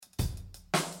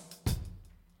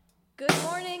Good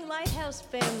morning, Lighthouse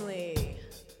family.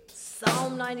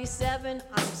 Psalm 97,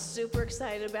 I'm super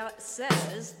excited about,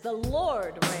 says, the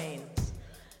Lord reigns.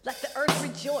 Let the earth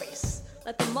rejoice.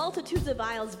 Let the multitudes of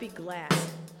isles be glad.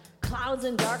 Clouds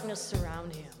and darkness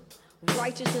surround him.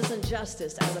 Righteousness and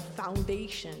justice are the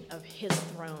foundation of his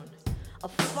throne. A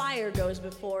fire goes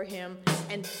before him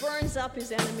and burns up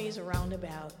his enemies around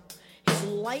about. His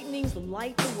lightnings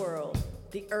light the world.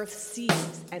 The earth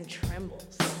sees and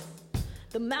trembles.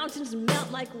 The mountains melt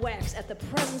like wax at the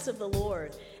presence of the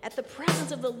Lord, at the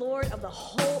presence of the Lord of the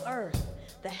whole earth.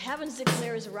 The heavens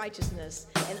declare his righteousness,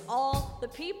 and all the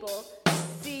people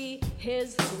see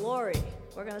his glory.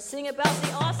 We're going to sing about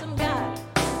the awesome God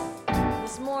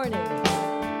this morning.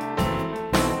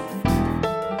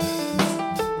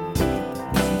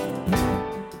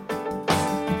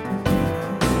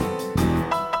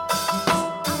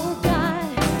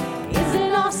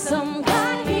 Awesome.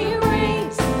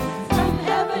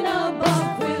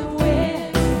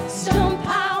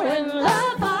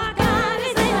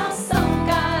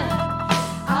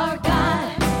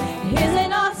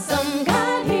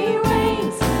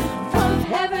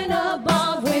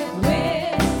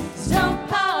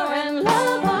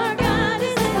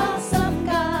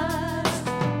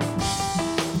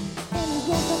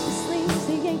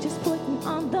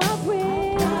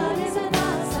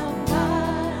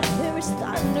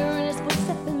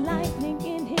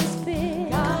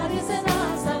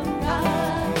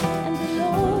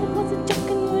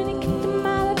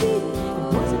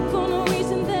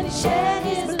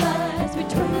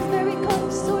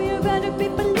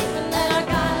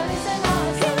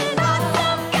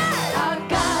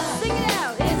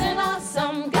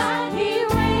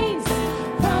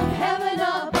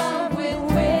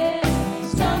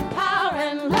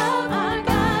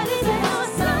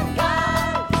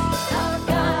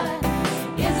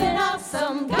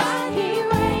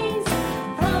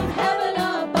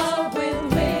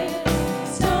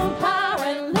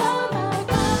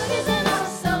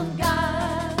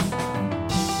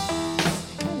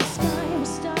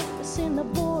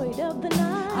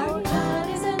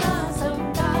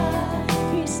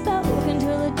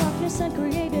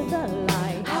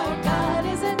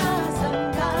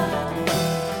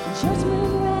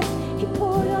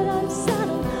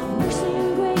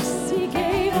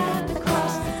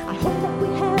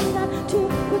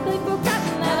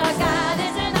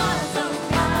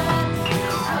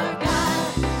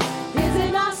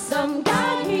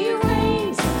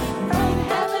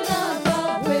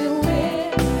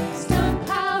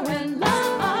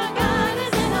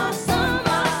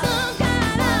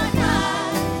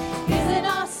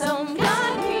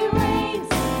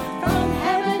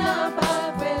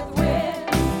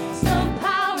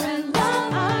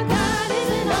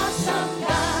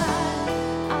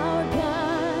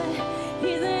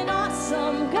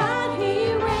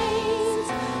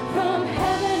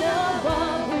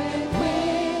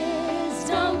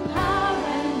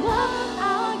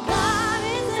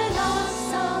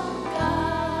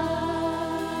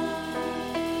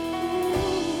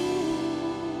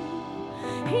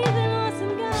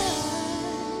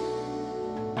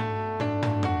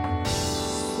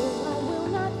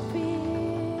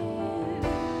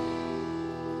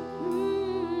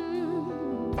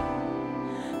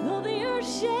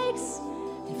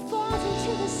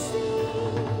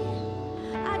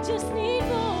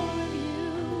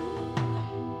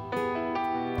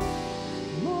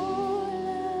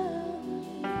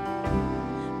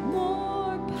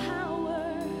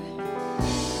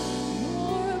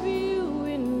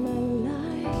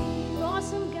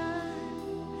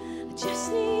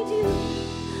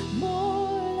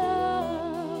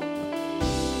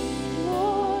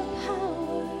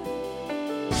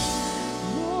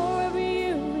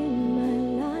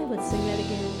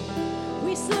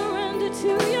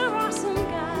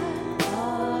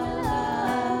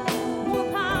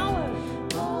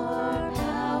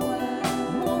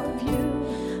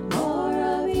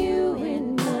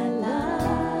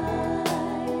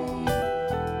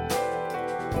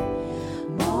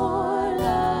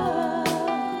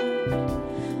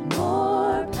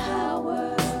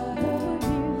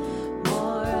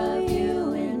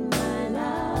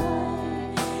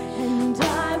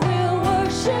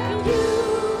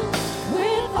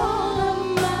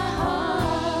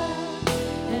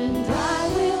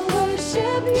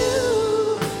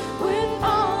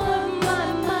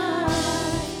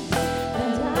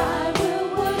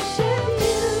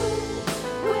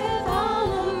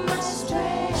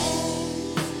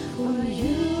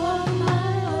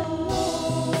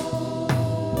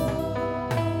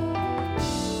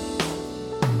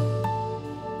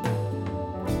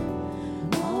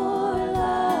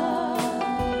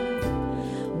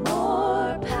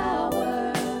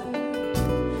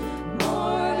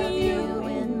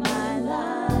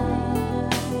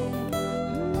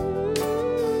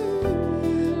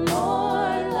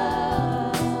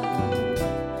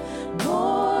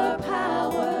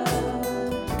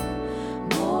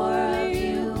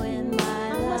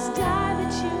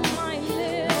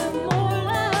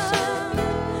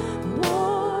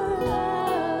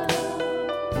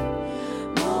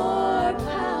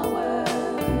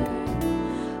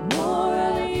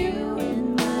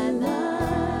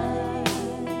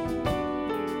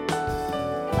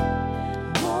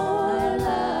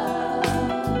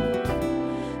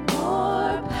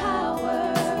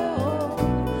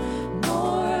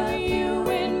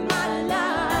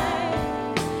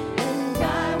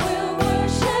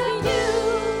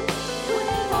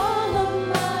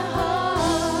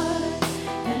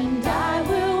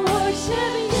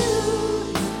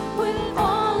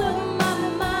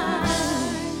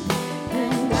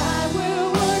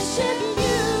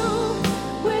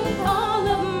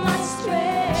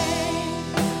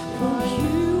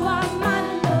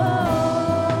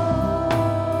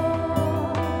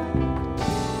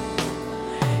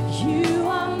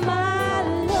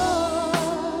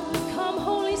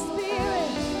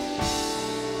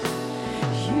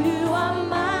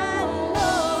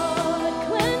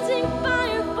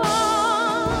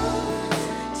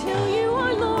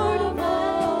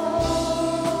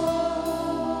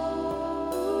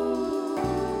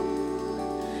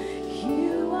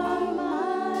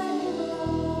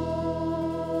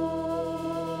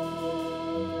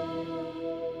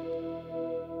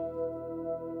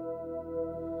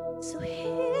 So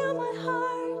heal my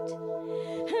heart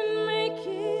and make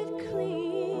it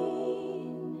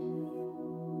clean,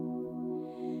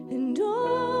 and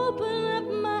open up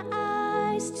my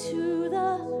eyes to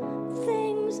the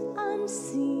things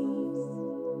unseen.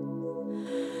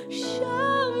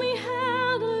 Show me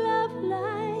how to love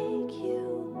like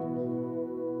you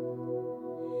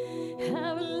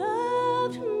have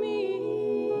loved me.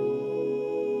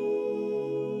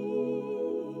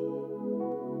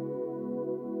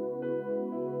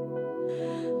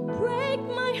 Break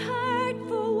my heart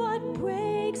for what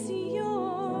breaks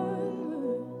yours.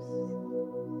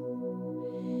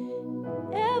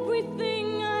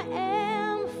 Everything I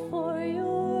am for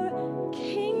your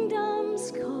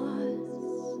kingdom's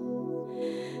cause.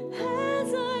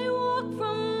 As I walk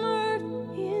from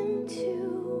earth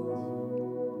into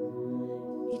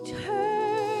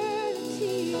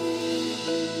eternity.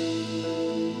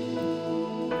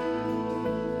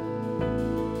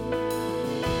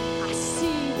 I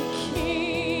see the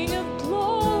King of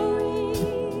Glory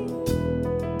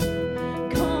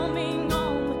coming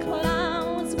on the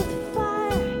clouds with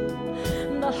fire.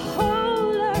 The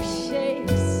whole earth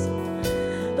shakes.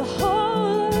 The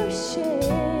whole earth shakes.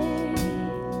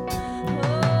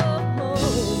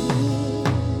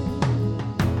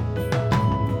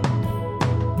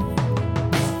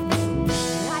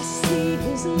 I see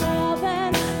His love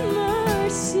and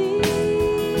mercy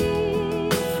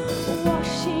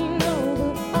washing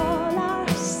over all our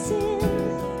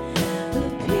sins.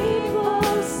 The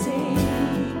people sing,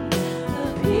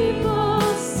 the people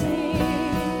sing.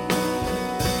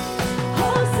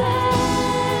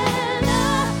 Hosanna,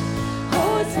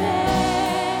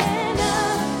 Hosanna,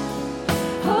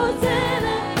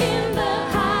 Hosanna in the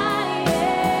highest.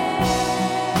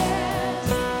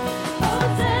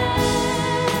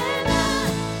 Hosanna,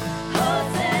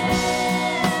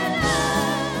 Hosanna,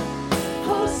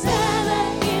 Hosanna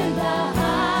in the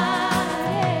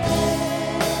highest.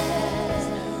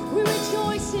 We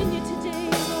rejoice in you today,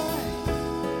 Lord.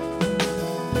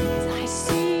 As I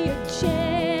see a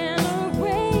generation,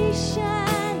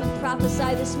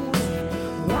 prophesy this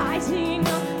morning, rising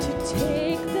up to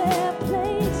take their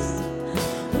place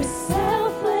with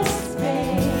selfless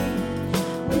faith,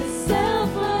 with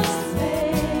selfless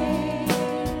faith.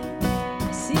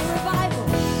 I see revival.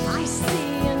 I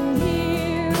see a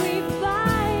near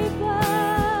revival.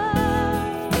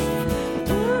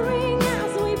 During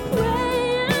as we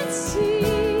pray and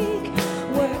seek,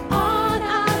 we're on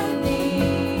our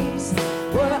knees.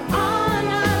 We're on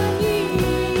our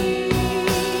knees.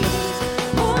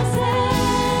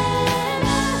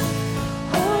 Hosanna,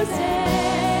 Hosanna.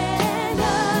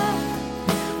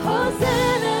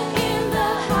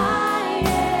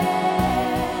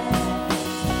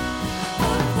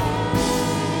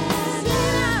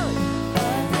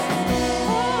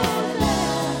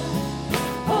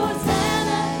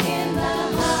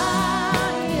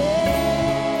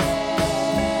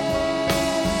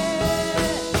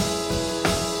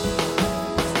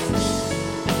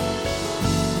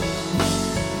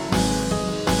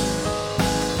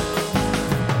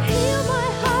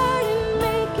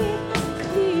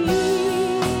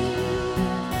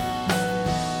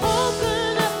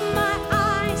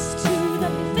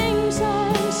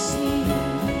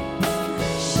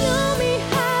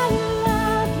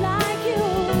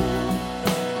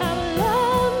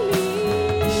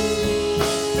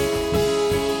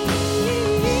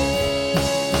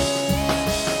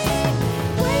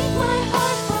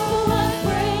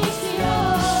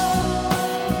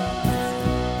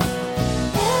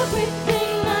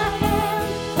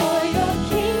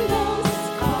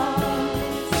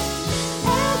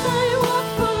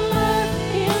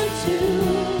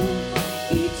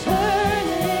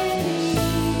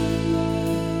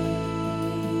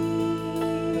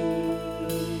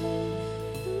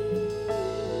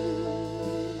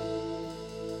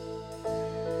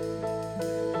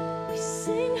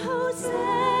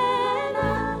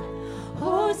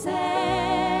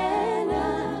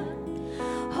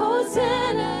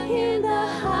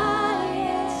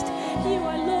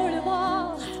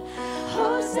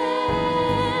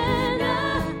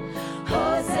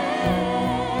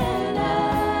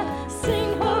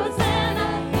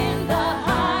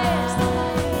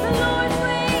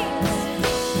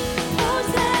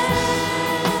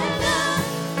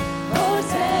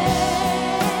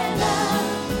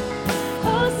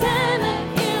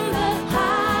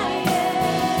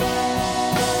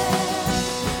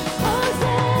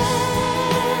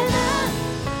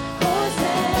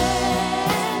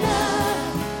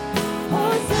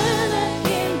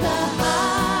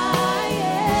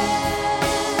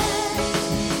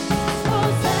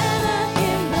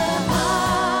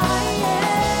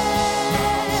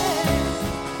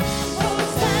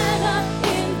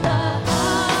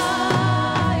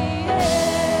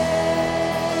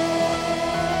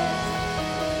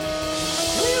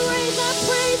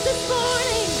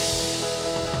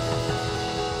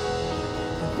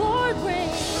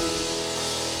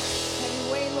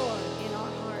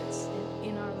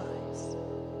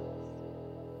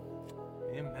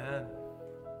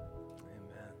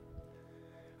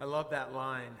 I love that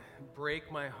line,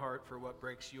 break my heart for what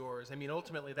breaks yours. I mean,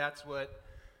 ultimately, that's what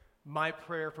my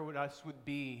prayer for us would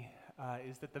be,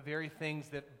 is that the very things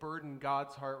that burden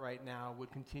God's heart right now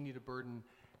would continue to burden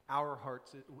our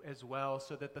hearts as well,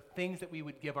 so that the things that we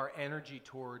would give our energy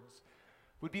towards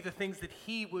would be the things that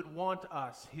He would want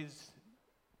us, His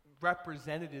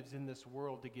representatives in this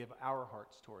world, to give our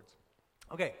hearts towards.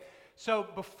 Okay, so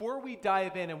before we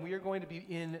dive in, and we are going to be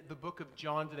in the book of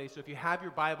John today, so if you have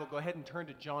your Bible, go ahead and turn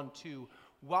to John 2.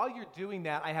 While you're doing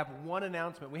that, I have one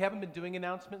announcement. We haven't been doing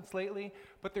announcements lately,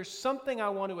 but there's something I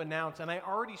want to announce, and I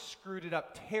already screwed it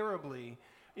up terribly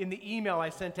in the email I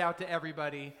sent out to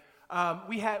everybody.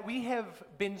 We have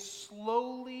been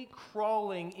slowly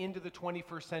crawling into the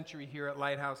 21st century here at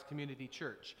Lighthouse Community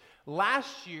Church.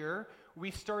 Last year,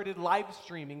 we started live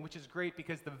streaming, which is great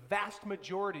because the vast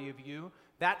majority of you,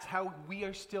 that's how we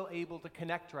are still able to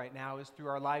connect right now, is through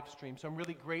our live stream. So I'm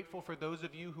really grateful for those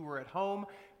of you who are at home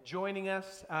joining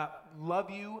us. Love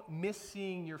you, miss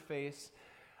seeing your face.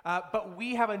 But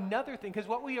we have another thing, because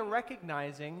what we are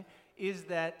recognizing is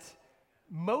that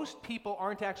most people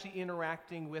aren't actually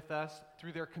interacting with us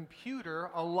through their computer.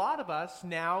 A lot of us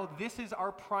now, this is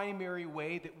our primary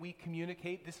way that we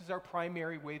communicate, this is our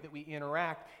primary way that we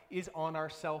interact, is on our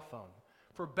cell phone.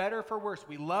 For better or for worse,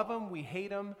 we love them, we hate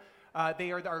them.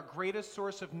 They are our greatest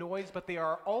source of noise, but they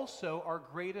are also our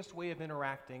greatest way of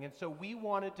interacting. And so we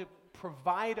wanted to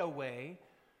provide a way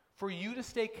for you to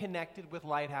stay connected with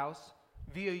Lighthouse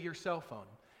via your cell phone.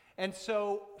 And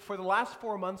so for the last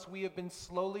 4 months, we have been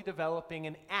slowly developing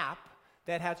an app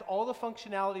that has all the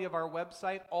functionality of our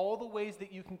website, all the ways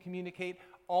that you can communicate,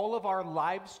 all of our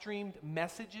live streamed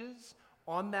messages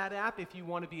on that app. If you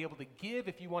want to be able to give,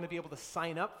 if you want to be able to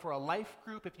sign up for a life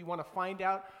group, if you want to find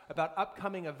out about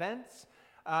upcoming events,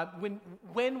 when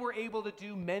we're able to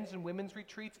do men's and women's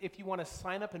retreats, if you want to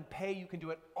sign up and pay, you can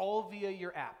do it all via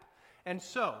your app. And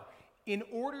so, in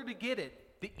order to get it,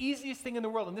 the easiest thing in the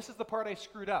world, and this is the part I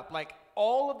screwed up, like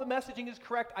all of the messaging is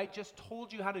correct, I just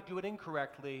told you how to do it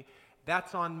incorrectly,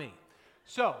 that's on me.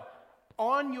 So,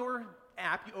 on your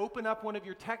app, you open up one of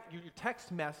your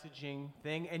text messaging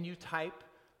thing, and you type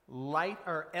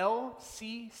LCCCM,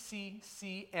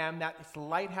 that is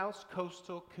Lighthouse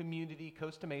Coastal Community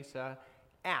Costa Mesa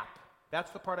app.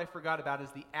 That's the part I forgot about, is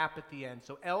the app at the end.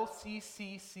 So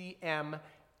LCCCM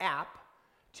app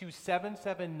to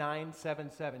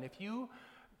 77977. If you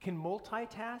can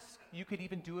multitask, you could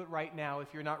even do it right now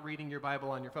if you're not reading your Bible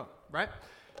on your phone, right?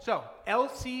 So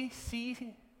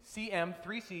LCCCM,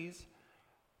 3 C's,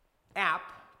 app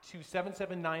to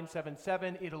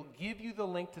 77977. It'll give you the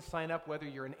link to sign up, whether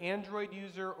you're an Android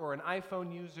user or an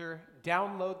iPhone user.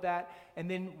 Download that, and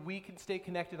then we can stay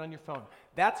connected on your phone.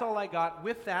 That's all I got.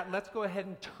 With that, let's go ahead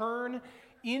and turn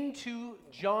into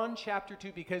John chapter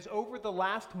 2, because over the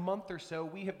last month or so,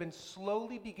 we have been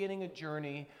slowly beginning a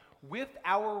journey with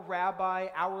our Rabbi,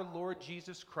 our Lord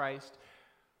Jesus Christ,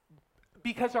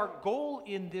 because our goal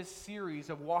in this series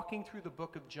of walking through the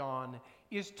book of John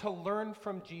is to learn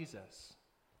from Jesus,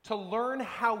 to learn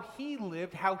how He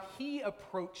lived, how He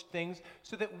approached things,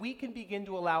 so that we can begin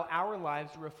to allow our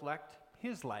lives to reflect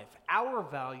His life, our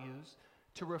values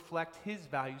to reflect His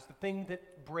values, the thing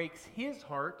that breaks His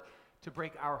heart to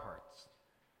break our hearts.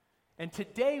 And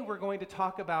today we're going to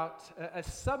talk about a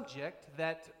subject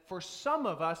that for some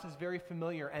of us is very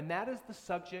familiar, and that is the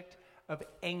subject of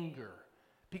anger.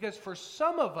 Because for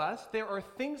some of us, there are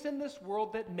things in this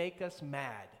world that make us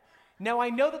mad. Now, I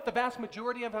know that the vast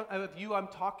majority of you I'm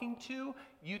talking to,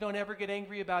 you don't ever get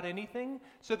angry about anything,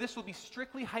 so this will be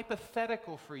strictly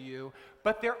hypothetical for you,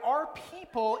 but there are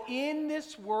people in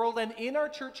this world and in our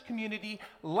church community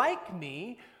like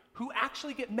me who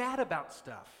actually get mad about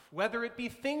stuff, whether it be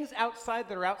things outside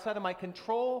that are outside of my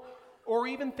control, or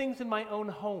even things in my own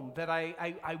home that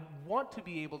I want to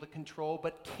be able to control,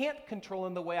 but can't control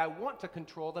in the way I want to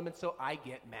control them, and so I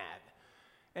get mad.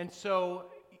 And so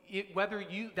whether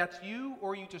that's you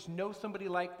or you just know somebody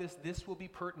like this, this will be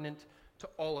pertinent to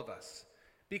all of us.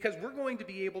 Because we're going to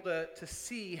be able to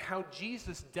see how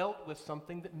Jesus dealt with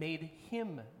something that made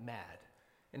Him mad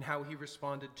and how He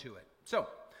responded to it. So,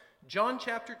 John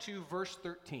chapter 2, verse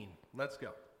 13. Let's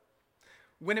go.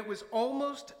 When it was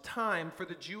almost time for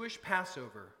the Jewish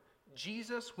Passover,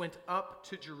 Jesus went up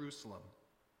to Jerusalem.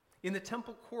 In the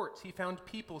temple courts, He found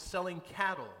people selling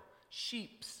cattle,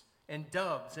 sheep, and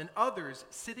doves, and others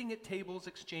sitting at tables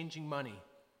exchanging money.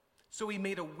 So He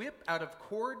made a whip out of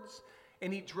cords,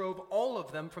 and He drove all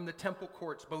of them from the temple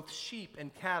courts, both sheep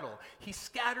and cattle. He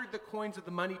scattered the coins of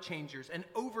the money changers and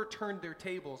overturned their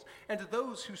tables. And to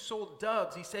those who sold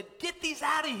doves, He said, "Get these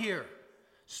out of here!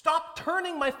 Stop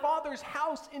turning my Father's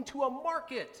house into a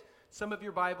market." Some of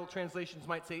your Bible translations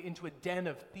might say into a den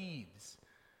of thieves.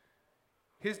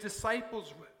 His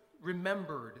disciples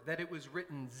remembered that it was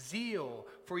written, "Zeal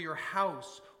for your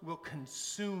house will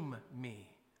consume me."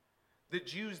 The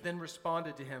Jews then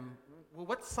responded to him, "Well,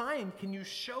 what sign can you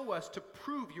show us to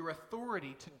prove your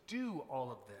authority to do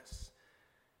all of this?"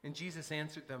 And Jesus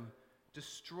answered them,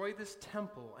 "Destroy this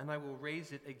temple, and I will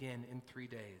raise it again in 3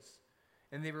 days."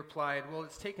 And they replied, "Well,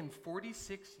 it's taken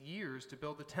 46 years to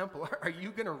build the temple. Are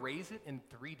you going to raise it in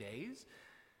 3 days?"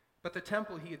 But the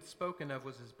temple he had spoken of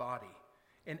was his body.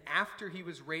 And after he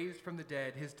was raised from the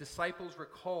dead, his disciples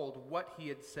recalled what he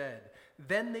had said.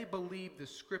 Then they believed the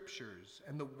scriptures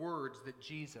and the words that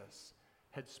Jesus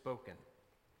had spoken.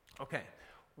 Okay,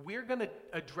 we're going to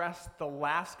address the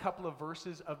last couple of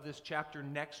verses of this chapter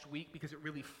next week because it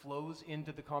really flows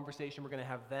into the conversation we're going to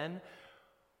have then.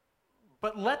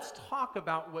 But let's talk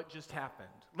about what just happened.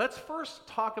 Let's first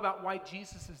talk about why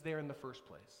Jesus is there in the first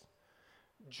place.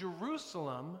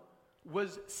 Jerusalem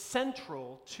was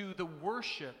central to the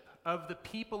worship of the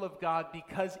people of God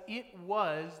because it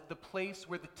was the place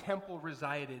where the temple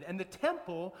resided. And the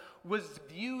temple was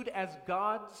viewed as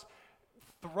God's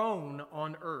throne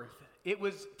on earth. It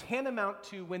was tantamount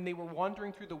to when they were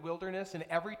wandering through the wilderness, and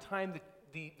every time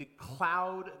the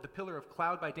cloud, the pillar of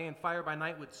cloud by day and fire by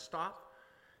night would stop,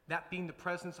 that being the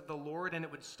presence of the Lord, and it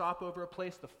would stop over a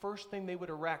place, the first thing they would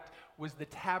erect was the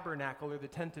tabernacle or the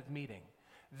tent of meeting.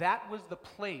 That was the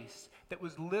place that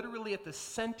was literally at the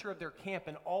center of their camp,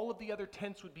 and all of the other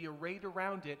tents would be arrayed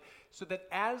around it so that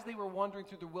as they were wandering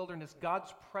through the wilderness,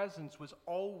 God's presence was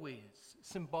always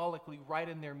symbolically right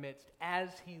in their midst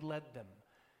as he led them.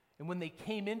 And when they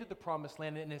came into the promised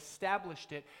land and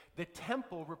established it, the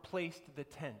temple replaced the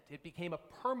tent. It became a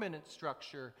permanent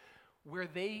structure where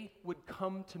they would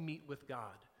come to meet with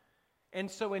God.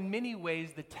 And so in many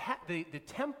ways, the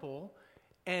temple,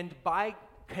 and by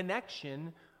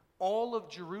connection, all of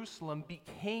Jerusalem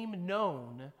became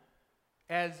known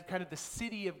as kind of the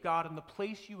city of God and the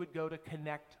place you would go to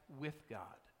connect with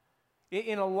God.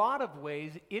 In a lot of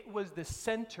ways, it was the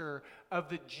center of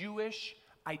the Jewish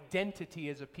identity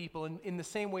as a people, in the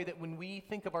same way that when we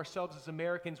think of ourselves as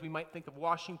Americans, we might think of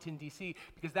Washington, D.C.,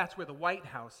 because that's where the White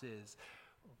House is.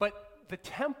 But the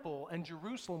temple and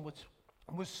Jerusalem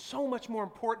was so much more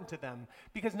important to them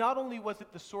because not only was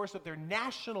it the source of their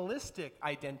nationalistic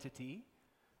identity,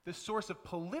 the source of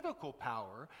political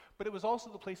power, but it was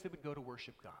also the place they would go to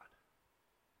worship God.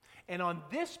 And on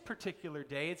this particular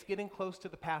day, it's getting close to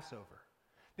the Passover.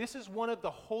 This is one of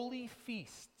the holy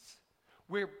feasts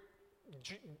where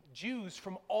Jews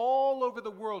from all over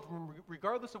the world,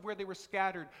 regardless of where they were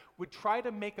scattered, would try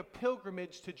to make a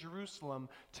pilgrimage to Jerusalem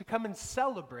to come and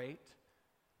celebrate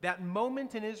that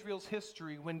moment in Israel's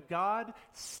history when God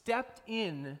stepped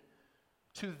in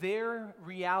to their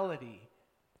reality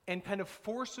and kind of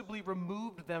forcibly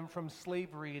removed them from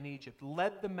slavery in Egypt,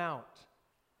 led them out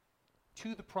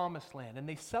to the promised land. And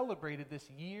they celebrated this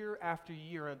year after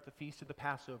year at the Feast of the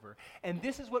Passover. And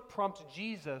this is what prompts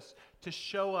Jesus to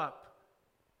show up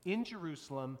in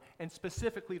Jerusalem and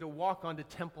specifically to walk onto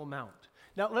Temple Mount.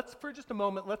 Now, for just a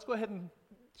moment, let's go ahead and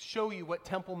show you what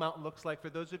Temple Mount looks like for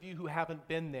those of you who haven't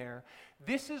been there.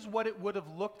 This is what it would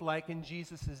have looked like in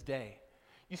Jesus' day.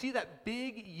 You see that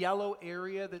big yellow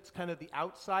area that's kind of the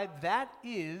outside? That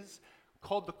is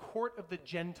called the Court of the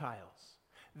Gentiles.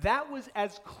 That was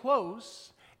as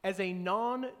close as a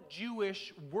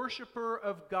non-Jewish worshiper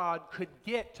of God could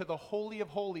get to the Holy of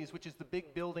Holies, which is the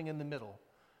big building in the middle.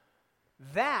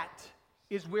 That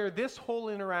is where this whole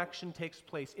interaction takes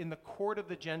place, in the Court of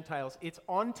the Gentiles. It's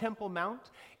on Temple Mount.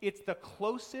 It's the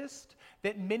closest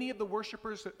that many of the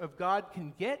worshipers of God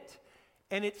can get,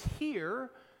 and it's here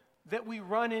that we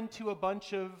run into a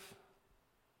bunch of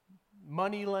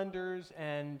moneylenders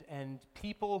and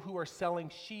people who are selling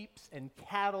sheep and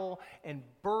cattle and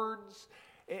birds.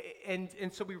 And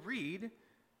so we read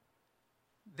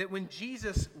that when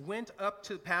Jesus went up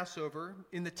to Passover,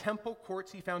 in the temple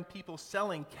courts he found people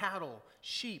selling cattle,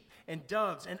 sheep, and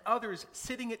doves, and others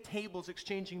sitting at tables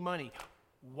exchanging money.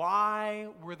 Why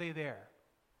were they there?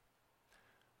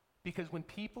 Because when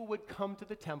people would come to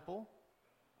the temple,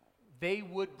 they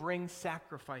would bring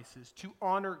sacrifices to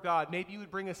honor God. Maybe you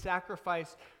would bring a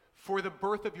sacrifice for the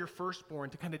birth of your firstborn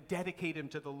to kind of dedicate him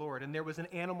to the Lord. And there was an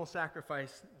animal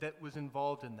sacrifice that was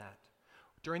involved in that.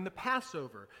 During the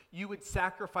Passover, you would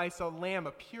sacrifice a lamb,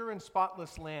 a pure and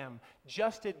spotless lamb,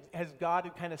 just as God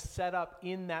had kind of set up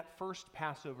in that first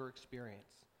Passover experience.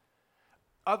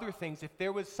 Other things, if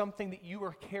there was something that you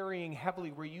were carrying heavily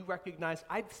where you recognize,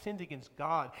 I've sinned against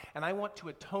God and I want to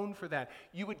atone for that,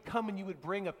 you would come and you would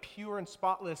bring a pure and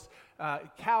spotless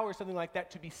cow or something like that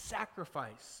to be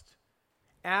sacrificed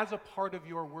as a part of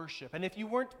your worship. And if you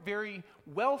weren't very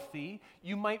wealthy,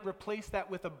 you might replace that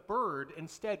with a bird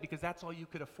instead, because that's all you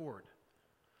could afford.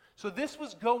 So this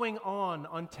was going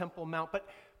on Temple Mount, but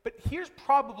here's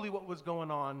probably what was going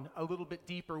on a little bit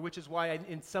deeper, which is why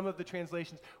in some of the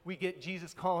translations we get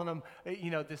Jesus calling them,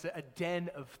 a den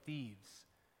of thieves.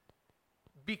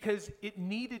 Because it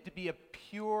needed to be a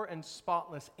pure and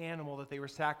spotless animal that they were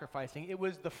sacrificing. It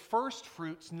was the first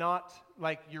fruits, not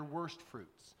like your worst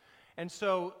fruits. And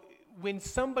so when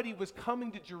somebody was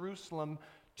coming to Jerusalem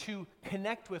to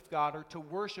connect with God or to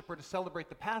worship or to celebrate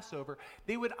the Passover,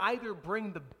 they would either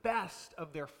bring the best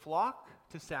of their flock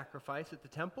to sacrifice at the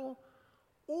temple,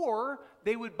 or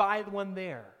they would buy one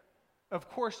there. Of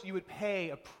course, you would pay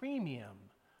a premium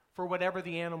for whatever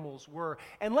the animals were.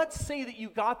 And let's say that you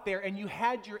got there and you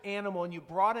had your animal and you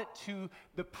brought it to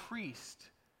the priest.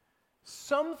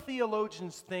 Some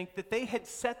theologians think that they had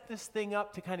set this thing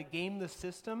up to kind of game the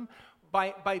system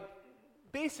by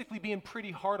basically being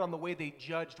pretty hard on the way they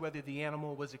judged whether the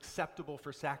animal was acceptable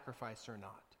for sacrifice or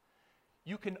not.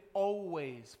 You can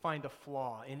always find a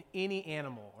flaw in any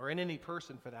animal, or in any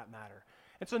person for that matter.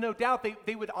 And so no doubt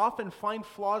they would often find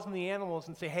flaws in the animals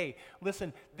and say, hey,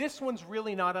 listen, this one's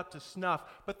really not up to snuff,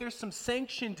 but there's some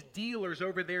sanctioned dealers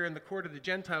over there in the court of the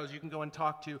Gentiles you can go and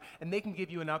talk to, and they can give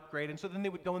you an upgrade. And so then they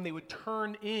would go and they would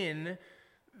turn in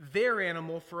their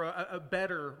animal for a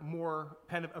better, more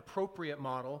kind of appropriate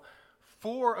model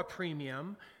for a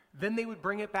premium. Then they would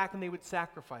bring it back and they would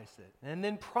sacrifice it. And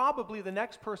then probably the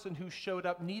next person who showed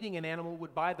up needing an animal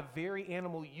would buy the very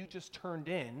animal you just turned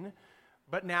in,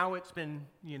 but now it's been,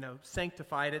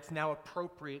 sanctified. It's now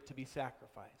appropriate to be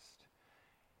sacrificed.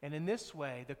 And in this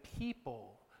way, the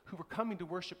people who were coming to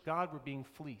worship God were being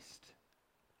fleeced.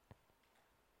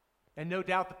 And no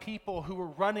doubt the people who were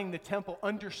running the temple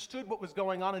understood what was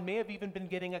going on and may have even been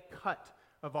getting a cut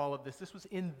of all of this. This was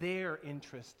in their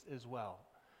interest as well.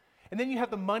 And then you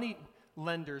have the money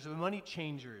lenders or the money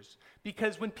changers,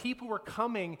 because when people were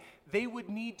coming, they would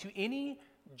need to, any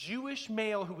Jewish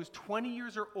male who was 20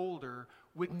 years or older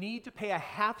would need to pay a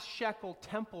half shekel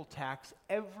temple tax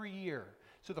every year.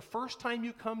 So the first time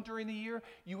you come during the year,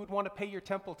 you would want to pay your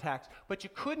temple tax, but you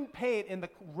couldn't pay it in the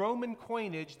Roman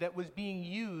coinage that was being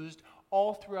used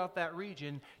all throughout that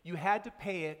region. You had to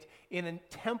pay it in a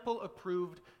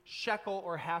temple-approved shekel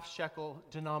or half shekel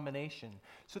denomination.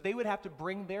 So they would have to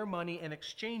bring their money and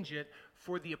exchange it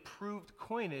for the approved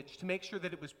coinage to make sure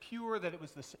that it was pure, that it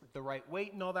was the right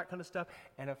weight and all that kind of stuff.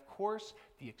 And of course,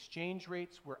 the exchange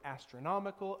rates were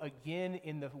astronomical, again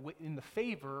in the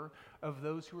favor of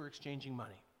those who were exchanging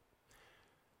money.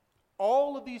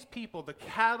 All of these people, the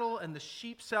cattle and the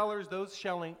sheep sellers, those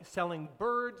selling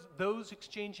birds, those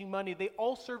exchanging money, they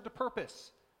all served a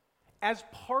purpose. As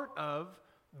part of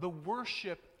the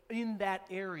worship in that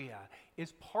area,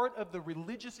 is part of the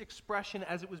religious expression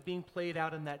as it was being played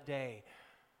out in that day.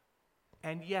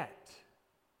 And yet,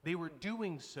 they were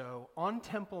doing so on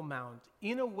Temple Mount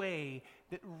in a way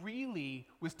that really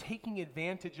was taking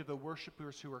advantage of the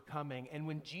worshipers who were coming. And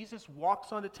when Jesus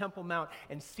walks onto Temple Mount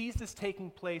and sees this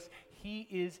taking place, he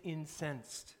is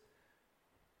incensed.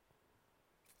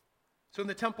 So in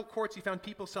the temple courts, he found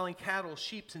people selling cattle,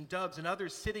 sheep, and doves, and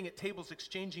others sitting at tables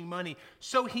exchanging money.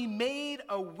 So he made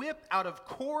a whip out of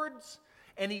cords,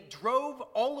 and he drove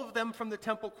all of them from the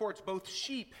temple courts, both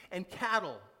sheep and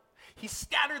cattle. He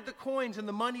scattered the coins and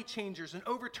the money changers and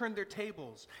overturned their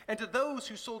tables. And to those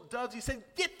who sold doves, he said,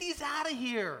 "Get these out of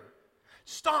here.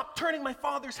 Stop turning my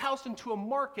father's house into a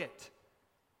market.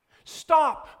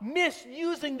 Stop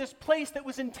misusing this place that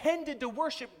was intended to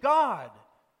worship God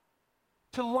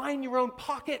to line your own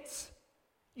pockets.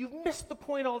 You've missed the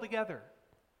point altogether."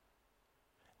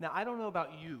 Now, I don't know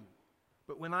about you,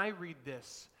 but when I read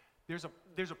this, there's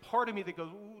a part of me that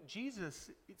goes, "Ooh, Jesus,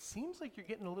 it seems like you're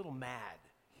getting a little mad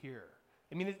here."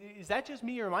 I mean, is that just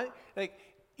me, or am I? Like,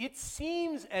 it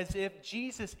seems as if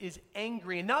Jesus is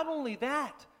angry, and not only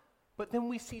that, but then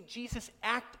we see Jesus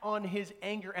act on his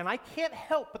anger, and I can't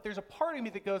help, but there's a part of me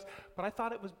that goes, but I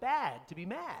thought it was bad to be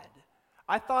mad.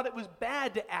 I thought it was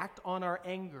bad to act on our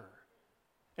anger.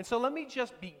 And so let me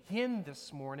just begin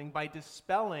this morning by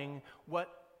dispelling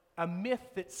a myth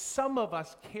that some of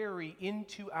us carry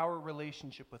into our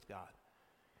relationship with God.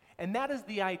 And that is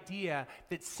the idea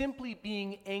that simply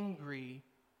being angry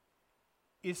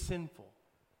is sinful.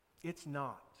 It's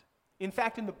not. In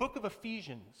fact, in the book of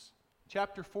Ephesians,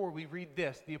 chapter 4, we read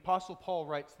this. The Apostle Paul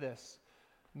writes this.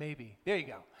 Maybe. There you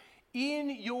go. "In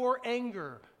your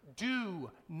anger,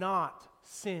 do not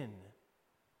sin."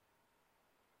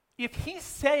 If he's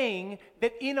saying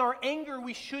that in our anger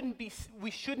we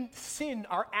shouldn't sin,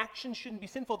 our actions shouldn't be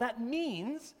sinful, that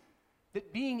means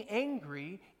that being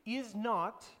angry is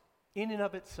not in and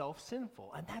of itself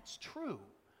sinful. And that's true.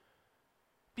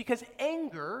 Because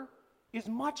anger is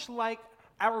much like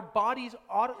our body's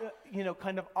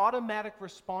kind of automatic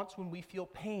response when we feel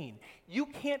pain. You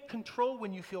can't control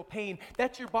when you feel pain.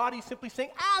 That's your body simply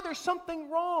saying, there's something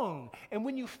wrong. And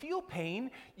when you feel pain,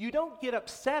 you don't get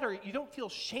upset or you don't feel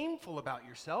shameful about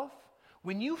yourself.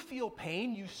 When you feel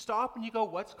pain, you stop and you go,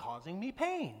 what's causing me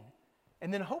pain?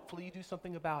 And then hopefully you do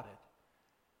something about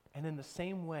it. And in the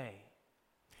same way,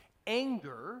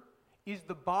 anger is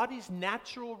the body's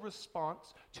natural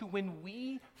response to when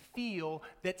we feel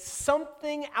that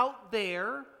something out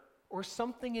there or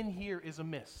something in here is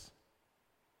amiss.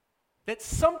 That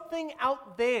something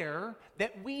out there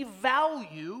that we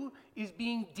value is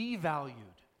being devalued.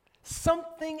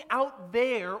 Something out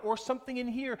there or something in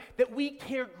here that we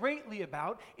care greatly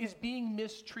about is being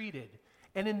mistreated.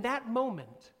 And in that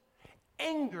moment,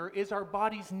 anger is our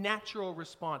body's natural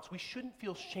response. We shouldn't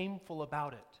feel shameful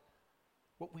about it.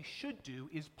 What we should do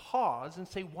is pause and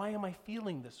say, why am I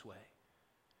feeling this way?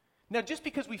 Now, just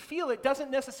because we feel it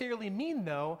doesn't necessarily mean,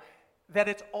 though, that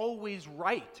it's always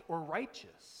right or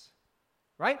righteous,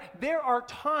 right? There are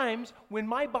times when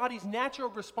my body's natural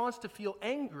response to feel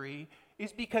angry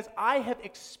is because I have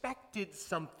expected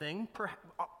something,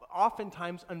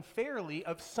 oftentimes unfairly,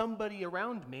 of somebody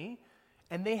around me,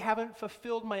 and they haven't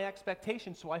fulfilled my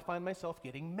expectations, so I find myself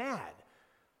getting mad.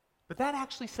 But that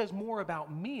actually says more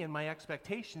about me and my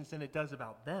expectations than it does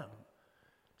about them.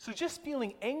 So just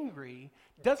feeling angry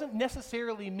doesn't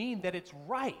necessarily mean that it's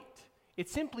right. It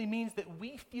simply means that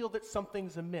we feel that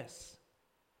something's amiss.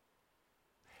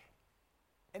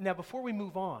 And now before we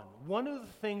move on, one of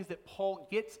the things that Paul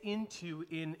gets into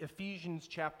in Ephesians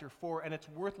chapter 4, and it's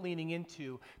worth leaning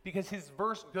into because his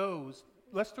verse goes,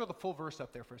 let's throw the full verse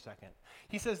up there for a second.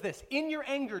 He says this, in your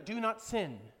anger do not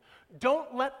sin.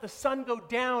 Don't let the sun go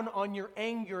down on your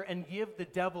anger and give the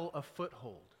devil a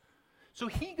foothold. So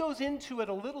he goes into it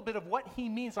a little bit of what he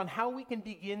means on how we can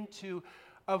begin to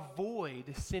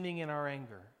avoid sinning in our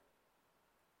anger.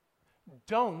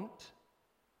 Don't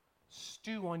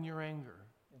stew on your anger.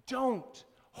 Don't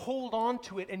hold on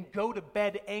to it and go to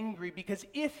bed angry, because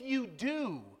if you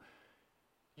do,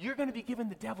 you're going to be giving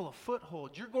the devil a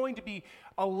foothold. You're going to be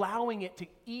allowing it to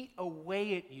eat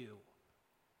away at you.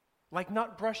 Like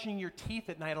not brushing your teeth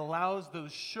at night allows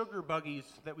those sugar buggies,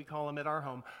 that we call them at our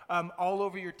home, all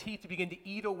over your teeth to begin to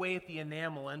eat away at the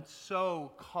enamel and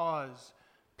so cause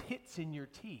pits in your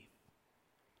teeth.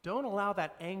 Don't allow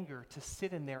that anger to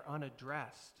sit in there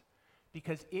unaddressed,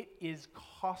 because it is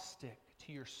caustic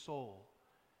to your soul.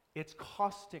 It's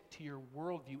caustic to your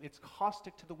worldview. It's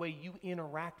caustic to the way you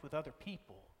interact with other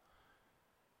people.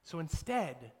 So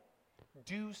instead,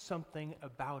 do something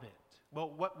about it.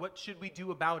 Well, what should we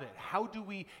do about it? How do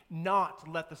we not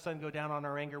let the sun go down on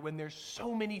our anger when there's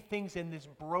so many things in this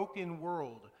broken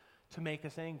world to make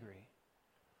us angry?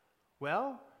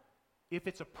 Well, if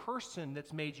it's a person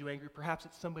that's made you angry, perhaps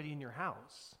it's somebody in your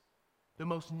house, the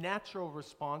most natural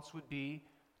response would be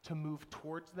to move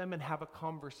towards them and have a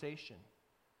conversation,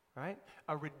 right?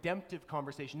 A redemptive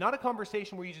conversation. Not a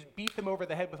conversation where you just beat them over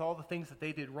the head with all the things that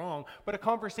they did wrong, but a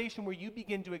conversation where you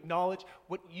begin to acknowledge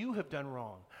what you have done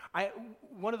wrong.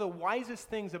 One of the wisest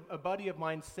things a buddy of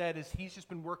mine said is he's just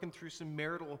been working through some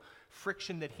marital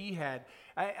friction that he had.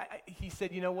 He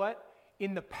said, you know what?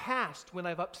 In the past, when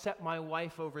I've upset my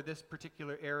wife over this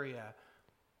particular area,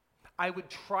 I would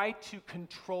try to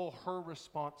control her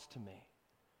response to me.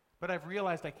 But I've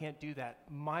realized I can't do that.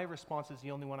 My response is the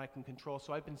only one I can control.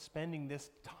 So I've been spending this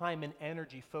time and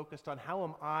energy focused on how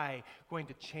am I going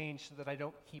to change so that I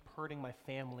don't keep hurting my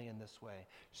family in this way.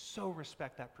 So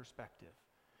respect that perspective.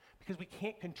 Because we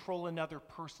can't control another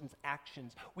person's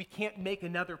actions. We can't make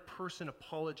another person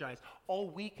apologize. All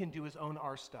we can do is own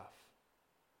our stuff.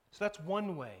 So that's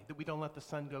one way that we don't let the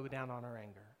sun go down on our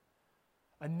anger.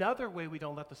 Another way we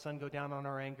don't let the sun go down on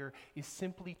our anger is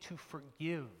simply to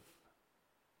forgive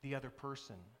the other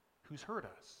person who's hurt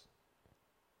us.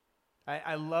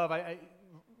 I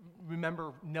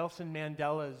remember Nelson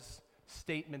Mandela's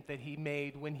statement that he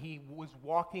made when he was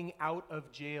walking out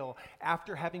of jail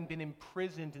after having been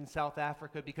imprisoned in South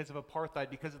Africa because of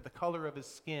apartheid, because of the color of his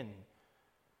skin.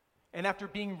 And after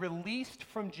being released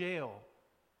from jail,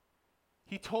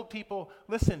 he told people,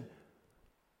 listen,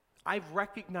 I've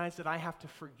recognized that I have to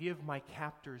forgive my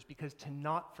captors, because to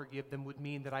not forgive them would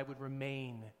mean that I would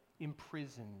remain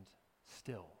imprisoned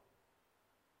still.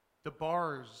 The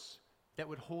bars that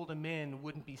would hold him in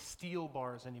wouldn't be steel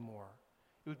bars anymore.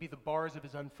 It would be the bars of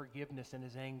his unforgiveness and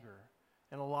his anger.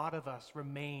 And a lot of us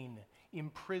remain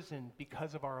imprisoned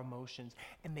because of our emotions,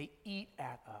 and they eat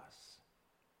at us.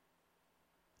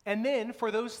 And then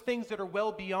for those things that are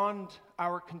well beyond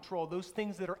our control, those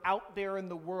things that are out there in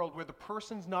the world where the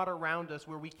person's not around us,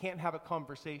 where we can't have a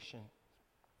conversation.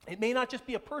 It may not just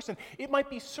be a person. It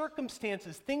might be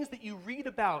circumstances, things that you read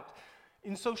about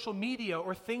in social media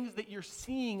or things that you're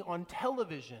seeing on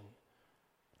television.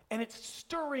 And it's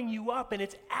stirring you up and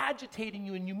it's agitating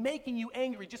you and making you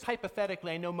angry. Just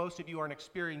hypothetically, I know most of you aren't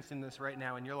experiencing this right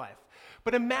now in your life.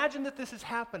 But imagine that this is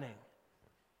happening.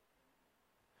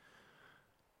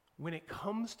 When it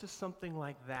comes to something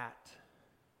like that,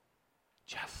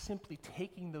 just simply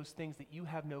taking those things that you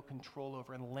have no control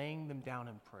over and laying them down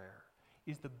in prayer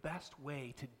is the best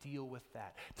way to deal with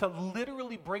that. To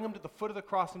literally bring them to the foot of the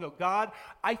cross and go, God,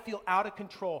 I feel out of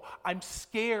control. I'm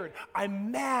scared. I'm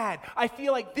mad. I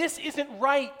feel like this isn't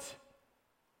right.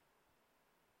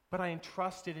 But I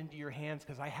entrust it into your hands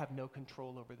because I have no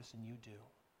control over this and you do.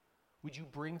 Would you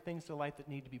bring things to light that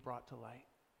need to be brought to light?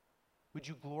 Would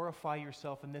you glorify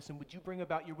yourself in this, and would you bring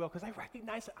about your will? Because I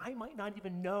recognize that I might not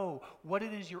even know what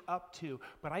it is you're up to,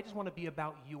 but I just want to be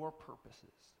about your purposes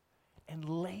and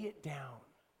lay it down,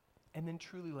 and then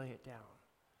truly lay it down.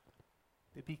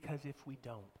 Because if we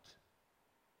don't,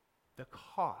 the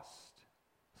cost,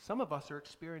 some of us are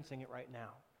experiencing it right now,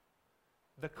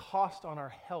 the cost on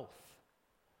our health,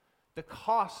 the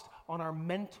cost on our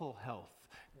mental health,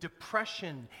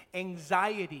 depression,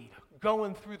 anxiety,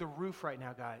 going through the roof right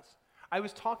now, guys. I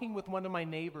was talking with one of my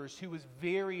neighbors who was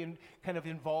very kind of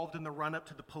involved in the run-up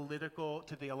to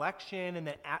the election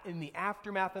and in the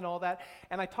aftermath and all that.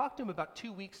 And I talked to him about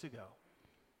 2 weeks ago.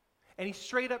 And he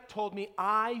straight up told me,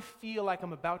 I feel like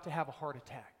I'm about to have a heart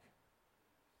attack.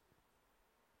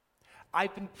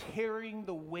 I've been carrying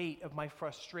the weight of my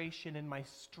frustration and my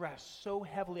stress so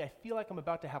heavily, I feel like I'm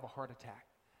about to have a heart attack.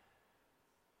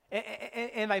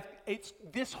 And it's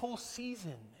this whole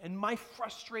season, and my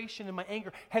frustration and my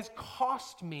anger has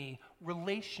cost me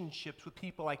relationships with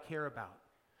people I care about.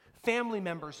 Family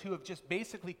members who have just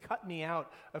basically cut me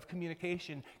out of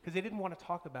communication because they didn't want to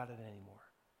talk about it anymore.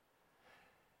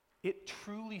 It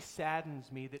truly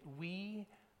saddens me that we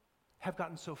have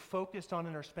gotten so focused on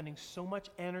and are spending so much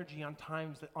energy on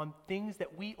things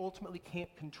that we ultimately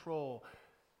can't control,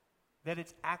 that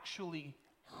it's actually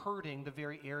hurting the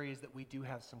very areas that we do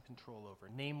have some control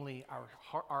over, namely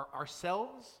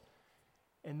ourselves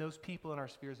and those people in our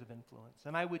spheres of influence.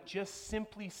 And I would just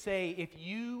simply say, if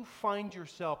you find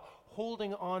yourself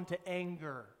holding on to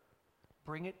anger,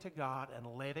 bring it to God and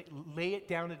lay it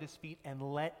down at His feet and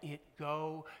let it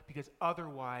go, because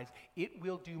otherwise it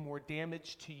will do more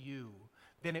damage to you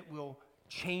than it will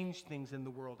change things in the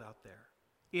world out there.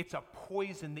 It's a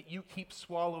poison that you keep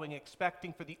swallowing,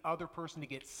 expecting for the other person to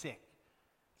get sick.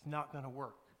 It's not going to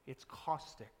work. It's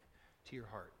caustic to your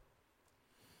heart.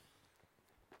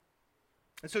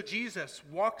 And so Jesus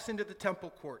walks into the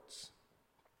temple courts,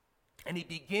 and He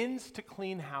begins to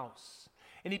clean house.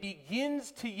 And He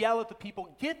begins to yell at the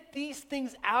people, get these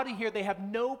things out of here. They have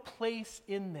no place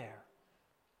in there.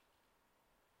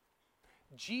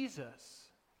 Jesus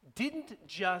didn't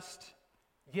just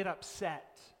get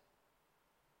upset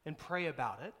and pray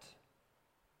about it.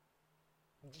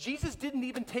 Jesus didn't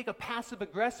even take a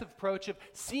passive-aggressive approach of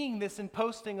seeing this and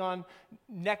posting on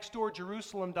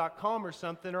nextdoorjerusalem.com or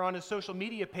something, or on his social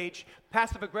media page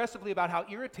passive-aggressively about how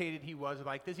irritated he was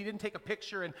like this. He didn't take a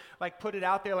picture and put it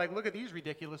out there like, look at these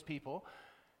ridiculous people.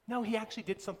 No, He actually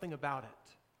did something about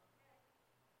it.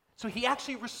 So He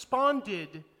actually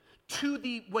responded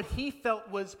to what he felt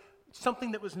was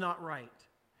something that was not right.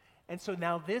 And so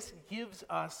now this gives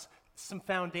us some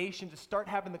foundation to start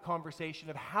having the conversation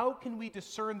of how can we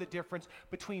discern the difference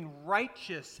between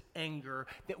righteous anger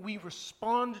that we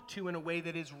respond to in a way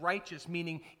that is righteous,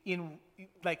 meaning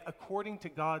according to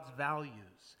God's values,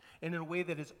 and in a way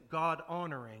that is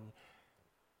God-honoring.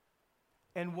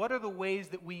 And what are the ways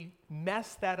that we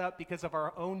mess that up because of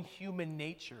our own human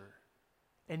nature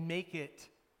and make it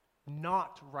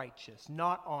not righteous,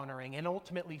 not honoring, and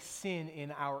ultimately sin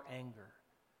in our anger?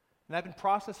 And I've been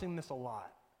processing this a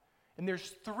lot. And there's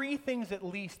 3 things at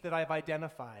least that I've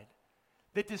identified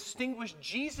that distinguish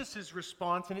Jesus'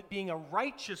 response and it being a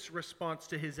righteous response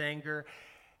to His anger,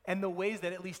 and the ways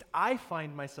that at least I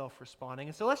find myself responding.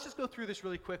 And so let's just go through this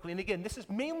really quickly. And again, this is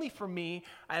mainly for me.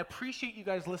 I appreciate you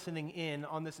guys listening in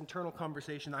on this internal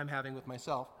conversation I'm having with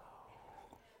myself.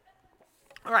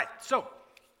 All right, so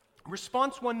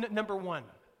response number 1.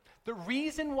 The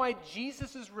reason why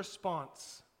Jesus'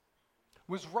 response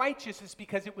was righteous is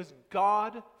because it was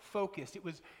God-focused.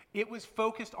 It was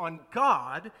focused on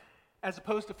God as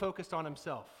opposed to focused on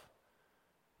Himself.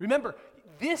 Remember,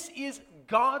 this is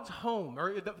God's home,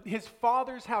 or His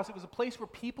Father's house. It was a place where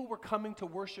people were coming to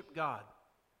worship God.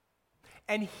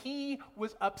 And he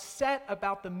was upset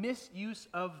about the misuse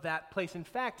of that place. In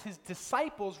fact, his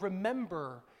disciples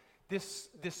remember this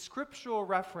scriptural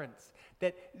reference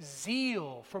that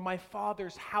zeal for my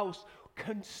Father's house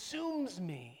consumes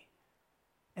me.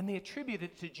 And they attribute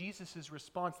it to Jesus'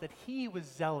 response that he was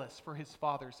zealous for his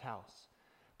Father's house.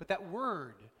 But that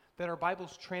word that our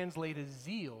Bibles translate as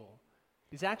zeal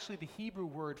is actually the Hebrew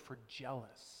word for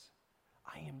jealous.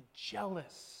 I am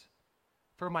jealous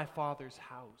for my Father's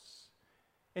house.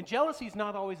 And jealousy is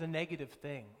not always a negative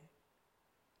thing.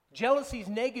 Jealousy is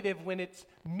negative when it's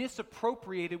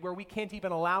misappropriated, where we can't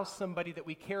even allow somebody that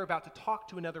we care about to talk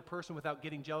to another person without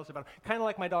getting jealous about them. Kind of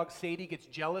like my dog Sadie gets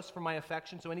jealous for my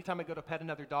affection, so anytime I go to pet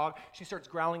another dog, she starts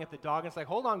growling at the dog, and it's like,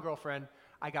 hold on, girlfriend,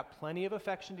 I got plenty of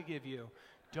affection to give you.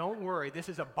 Don't worry, this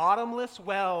is a bottomless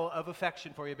well of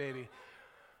affection for you, baby.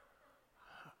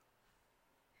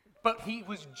 But he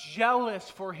was jealous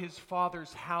for his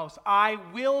Father's house. I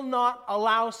will not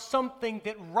allow something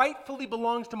that rightfully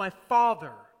belongs to my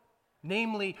Father,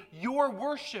 namely your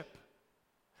worship,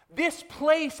 this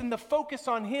place and the focus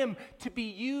on him, to be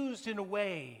used in a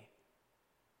way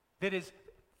that is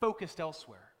focused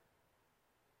elsewhere.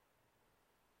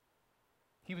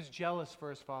 He was jealous for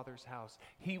his Father's house.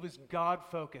 He was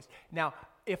God-focused. Now,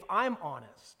 if I'm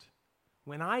honest,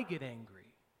 when I get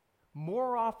angry,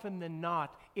 more often than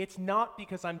not, it's not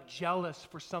because I'm jealous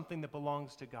for something that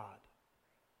belongs to God.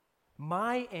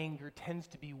 My anger tends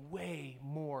to be way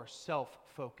more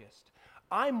self-focused.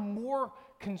 I'm more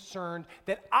concerned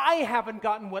that I haven't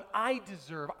gotten what I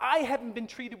deserve. I haven't been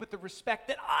treated with the respect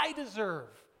that I deserve.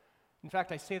 In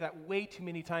fact, I say that way too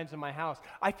many times in my house.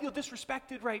 I feel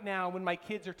disrespected right now when my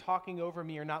kids are talking over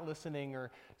me or not listening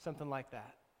or something like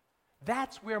that.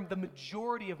 That's where the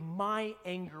majority of my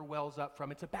anger wells up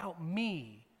from. It's about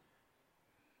me.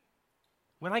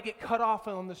 When I get cut off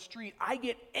on the street, I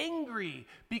get angry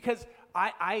because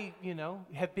I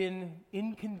have been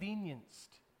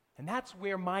inconvenienced. And that's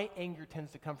where my anger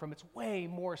tends to come from. It's way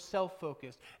more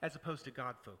self-focused as opposed to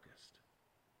God-focused.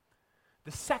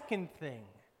 The second thing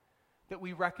that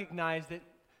we recognize that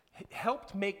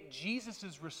helped make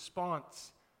Jesus'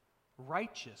 response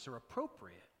righteous or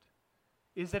appropriate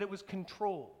is that it was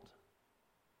controlled.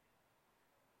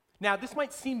 Now, this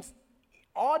might seem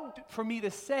odd for me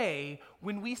to say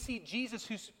when we see Jesus,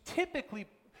 who's typically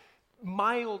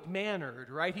mild-mannered,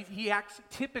 right? He acts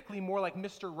typically more like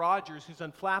Mr. Rogers, who's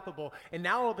unflappable, and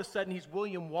now all of a sudden he's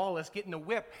William Wallace getting a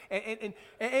whip,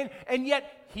 and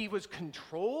yet he was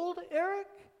controlled, Eric?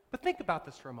 But think about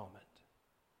this for a moment.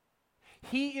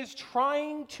 He is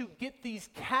trying to get these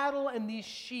cattle and these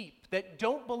sheep that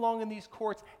don't belong in these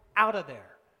courts out of there.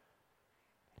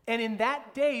 And in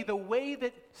that day, the way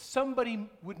that somebody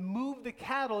would move the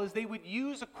cattle is they would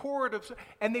use a cord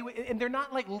and they're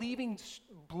not like leaving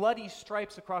bloody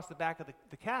stripes across the back of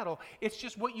the cattle. It's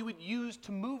just what you would use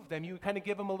to move them. You would kind of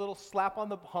give them a little slap on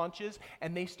the haunches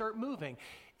and they start moving.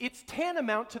 It's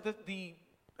tantamount to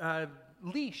the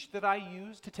leash that I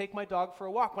use to take my dog for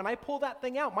a walk. When I pull that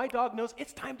thing out, my dog knows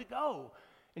it's time to go.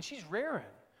 And she's rearing,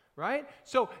 right?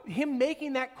 So him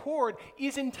making that cord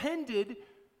is intended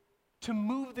to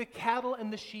move the cattle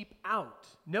and the sheep out.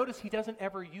 Notice he doesn't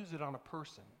ever use it on a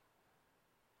person.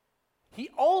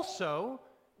 He also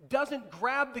doesn't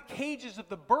grab the cages of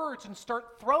the birds and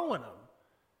start throwing them.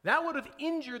 That would have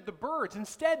injured the birds.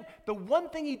 Instead, the one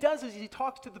thing he does is he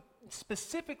talks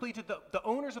specifically to the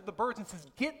owners of the birds and says,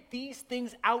 get these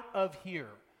things out of here.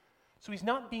 So he's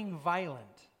not being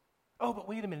violent. Oh, but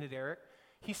wait a minute, Eric.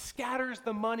 He scatters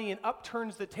the money and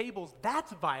upturns the tables.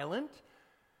 That's violent.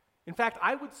 In fact,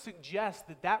 I would suggest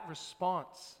that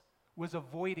response was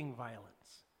avoiding violence.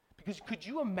 Because could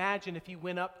you imagine if he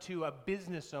went up to a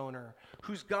business owner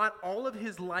who's got all of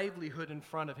his livelihood in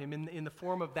front of him in the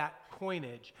form of that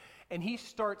coinage, and he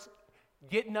starts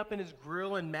getting up in his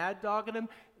grill and mad dogging him?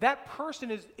 That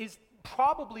person is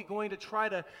probably going to try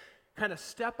to kind of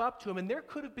step up to him, and there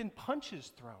could have been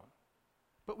punches thrown.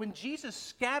 But when Jesus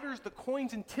scatters the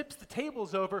coins and tips the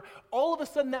tables over, all of a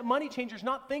sudden that money changer's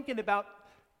not thinking about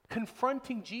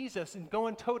confronting Jesus and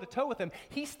going toe-to-toe with him.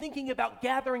 He's thinking about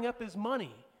gathering up his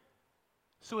money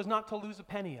so as not to lose a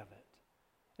penny of it.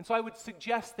 And so I would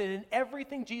suggest that in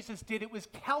everything Jesus did, it was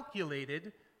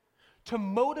calculated to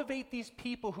motivate these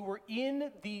people who were in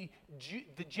the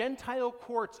Gentile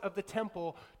courts of the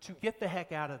temple to get the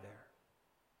heck out of there.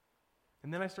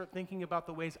 And then I start thinking about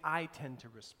the ways I tend to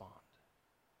respond.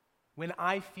 When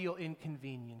I feel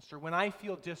inconvenienced, or when I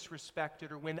feel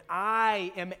disrespected, or when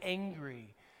I am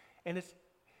angry. And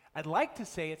I'd like to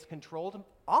say it's controlled.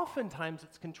 Oftentimes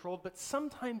it's controlled, but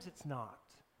sometimes it's not.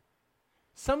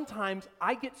 Sometimes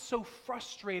I get so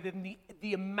frustrated, and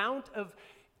the amount of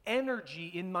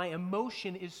energy in my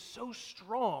emotion is so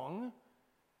strong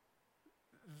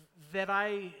that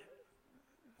I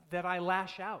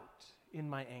lash out in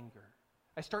my anger.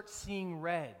 I start seeing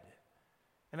red,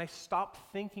 and I stop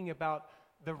thinking about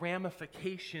the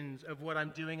ramifications of what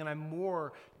I'm doing, and I'm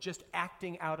more just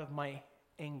acting out of my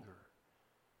anger.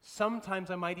 Sometimes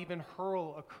I might even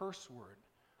hurl a curse word,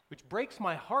 which breaks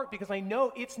my heart because I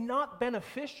know it's not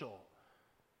beneficial.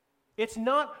 It's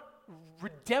not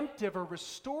redemptive or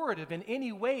restorative in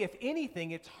any way. If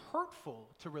anything, it's hurtful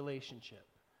to relationship.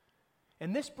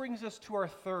 And this brings us to our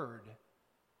third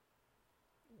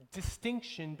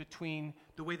distinction between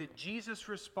the way that Jesus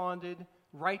responded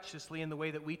righteously and the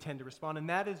way that we tend to respond, and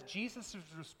that is Jesus'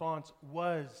 response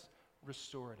was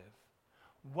restorative.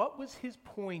 What was his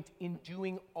point in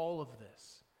doing all of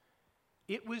this?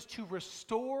 It was to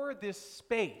restore this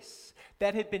space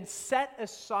that had been set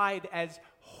aside as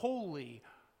holy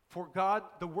for God,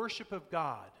 the worship of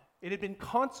God. It had been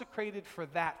consecrated for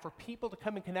that, for people to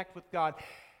come and connect with God.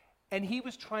 And he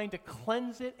was trying to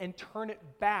cleanse it and turn it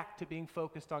back to being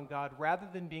focused on God rather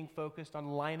than being focused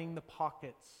on lining the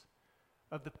pockets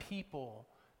of the people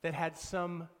that had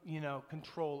some,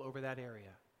 control over that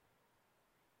area.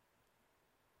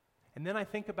 And then I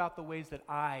think about the ways that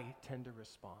I tend to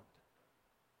respond.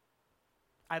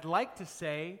 I'd like to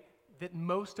say that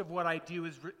most of what I do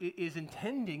is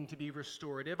intending to be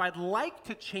restorative. I'd like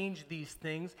to change these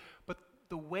things, but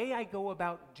the way I go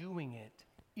about doing it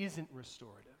isn't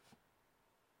restorative.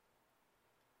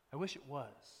 I wish it was.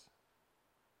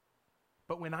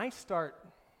 But when I start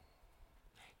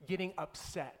getting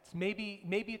upset, maybe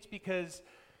it's because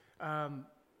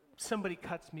somebody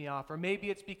cuts me off, or maybe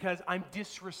it's because I'm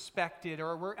disrespected,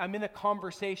 or I'm in a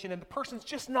conversation and the person's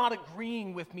just not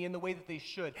agreeing with me in the way that they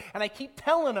should, and I keep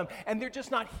telling them and they're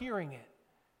just not hearing it,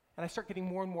 and I start getting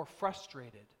more and more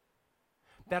frustrated.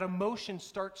 That emotion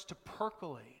starts to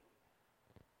percolate,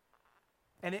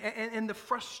 and the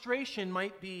frustration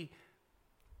might be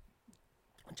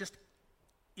just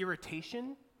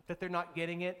irritation that they're not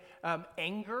getting it,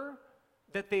 anger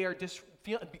that they are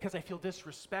because I feel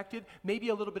disrespected, maybe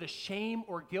a little bit of shame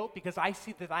or guilt because I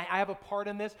see that I have a part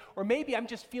in this, or maybe I'm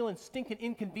just feeling stinking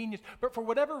inconvenience, but for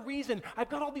whatever reason, I've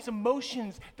got all these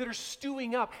emotions that are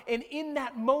stewing up, and in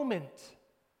that moment,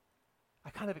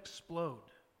 I kind of explode.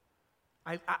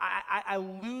 I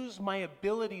lose my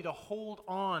ability to hold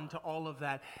on to all of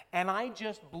that, and I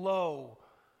just blow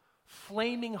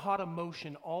flaming hot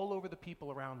emotion all over the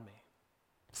people around me.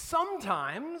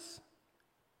 Sometimes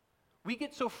we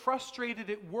get so frustrated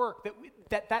at work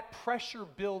that pressure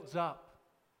builds up,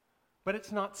 but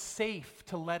it's not safe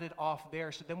to let it off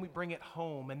there, so then we bring it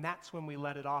home, and that's when we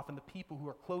let it off, and the people who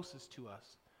are closest to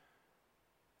us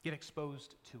get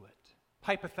exposed to it.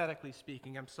 Hypothetically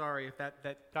speaking, I'm sorry if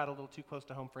that got a little too close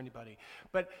to home for anybody,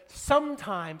 but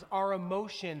sometimes our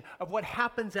emotion of what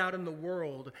happens out in the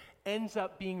world ends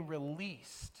up being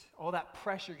released. All that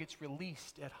pressure gets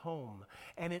released at home,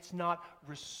 and it's not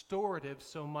restorative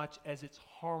so much as it's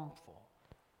harmful.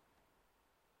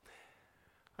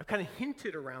 I've kind of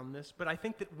hinted around this, but I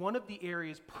think that one of the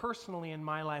areas personally in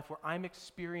my life where I'm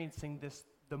experiencing this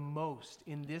the most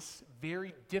in this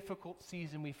very difficult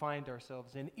season we find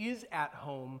ourselves in is at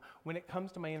home when it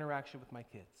comes to my interaction with my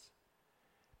kids.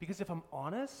 Because if I'm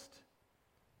honest,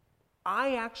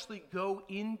 I actually go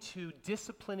into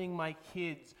disciplining my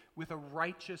kids with a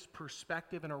righteous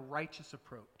perspective and a righteous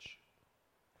approach.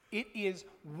 It is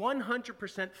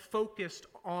 100% focused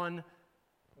on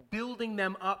building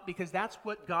them up because that's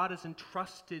what God has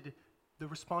entrusted the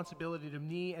responsibility to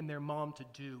me and their mom to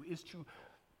do, is to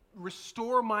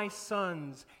restore my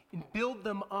sons and build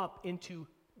them up into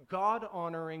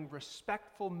God-honoring,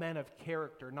 respectful men of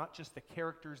character, not just the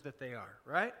characters that they are,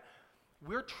 right?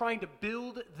 We're trying to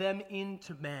build them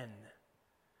into men.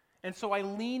 And so I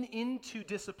lean into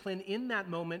discipline in that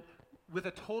moment with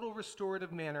a total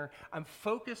restorative manner. I'm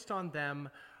focused on them.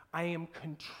 I am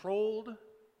controlled.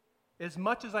 As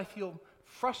much as I feel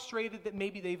frustrated that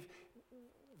maybe they've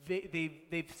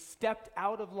stepped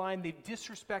out of line, they've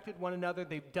disrespected one another,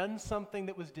 they've done something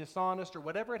that was dishonest, or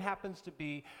whatever it happens to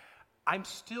be, I'm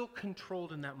still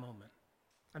controlled in that moment.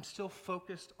 I'm still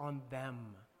focused on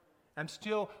them. I'm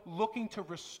still looking to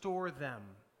restore them.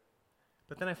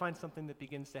 But then I find something that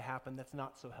begins to happen that's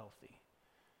not so healthy.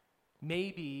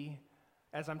 Maybe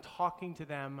as I'm talking to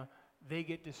them, they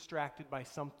get distracted by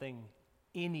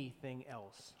anything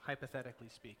else, hypothetically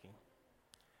speaking.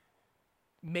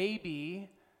 Maybe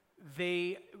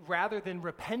they, rather than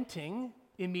repenting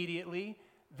immediately,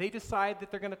 they decide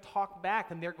that they're going to talk back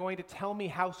and they're going to tell me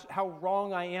how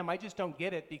wrong I am. I just don't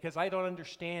get it because I don't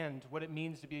understand what it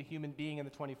means to be a human being in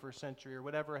the 21st century or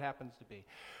whatever it happens to be.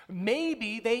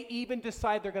 Maybe they even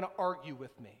decide they're going to argue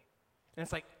with me. And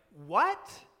it's like,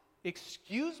 what?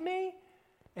 Excuse me?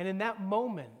 And in that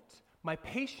moment, my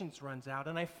patience runs out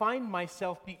and I find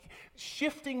myself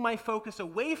shifting my focus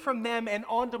away from them and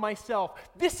onto myself.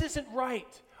 This isn't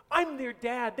right. I'm their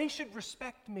dad. They should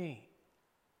respect me.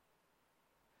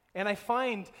 And I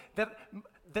find that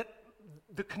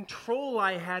the control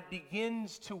I had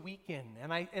begins to weaken,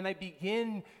 and I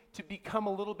begin to become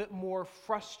a little bit more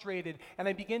frustrated, and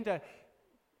I begin to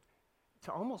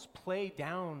almost play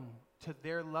down to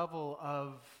their level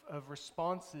of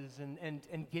responses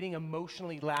and getting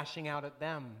emotionally lashing out at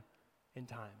them in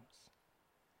times.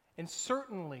 And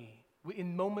certainly,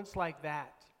 in moments like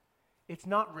that, it's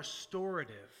not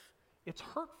restorative, it's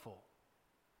hurtful.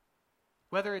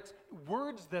 Whether it's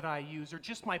words that I use or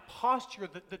just my posture,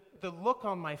 the look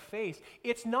on my face,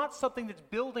 it's not something that's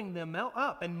building them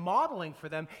up and modeling for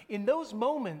them. In those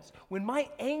moments when my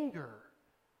anger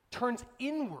turns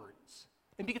inwards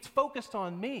and gets focused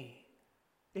on me,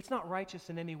 it's not righteous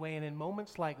in any way. And in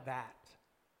moments like that,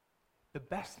 the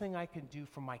best thing I can do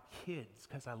for my kids,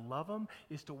 because I love them,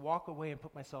 is to walk away and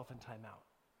put myself in timeout.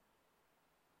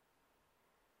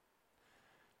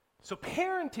 So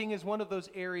parenting is one of those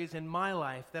areas in my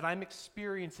life that I'm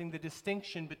experiencing the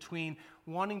distinction between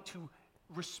wanting to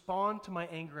respond to my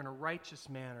anger in a righteous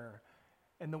manner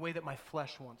and the way that my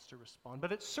flesh wants to respond.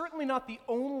 But it's certainly not the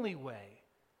only way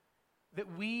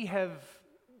that we have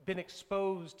been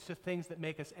exposed to things that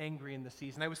make us angry in the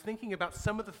season. I was thinking about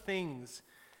some of the things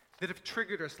that have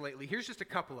triggered us lately. Here's just a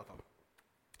couple of them,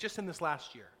 just in this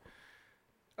last year.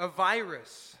 A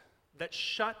virus that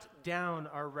shut down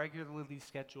our regularly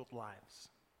scheduled lives,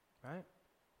 right?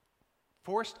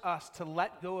 Forced us to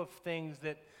let go of things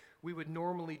that we would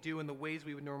normally do in the ways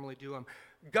we would normally do them.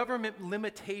 Government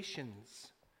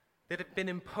limitations that have been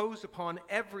imposed upon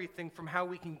everything from how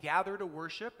we can gather to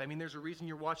worship. I mean, there's a reason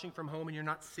you're watching from home and you're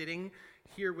not sitting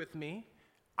here with me.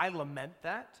 I lament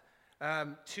that.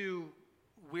 To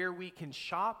where we can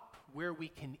shop, where we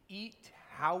can eat,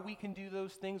 how we can do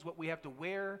those things, what we have to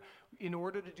wear in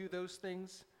order to do those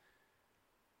things.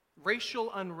 Racial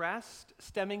unrest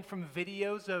stemming from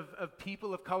videos of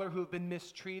people of color who have been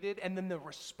mistreated, and then the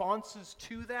responses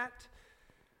to that.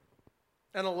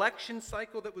 An election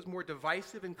cycle that was more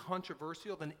divisive and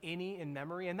controversial than any in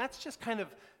memory. And that's just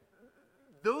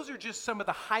those are just some of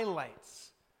the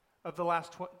highlights of the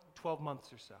last 12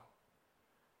 months or so.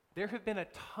 There have been a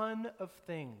ton of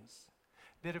things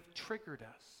that have triggered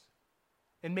us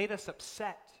and made us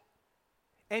upset.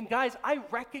 And guys, I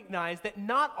recognize that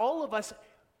not all of us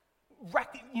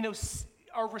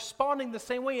are responding the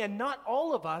same way, and not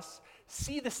all of us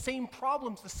see the same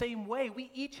problems the same way. We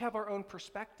each have our own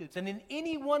perspectives. And in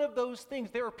any one of those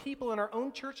things, there are people in our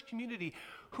own church community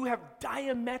who have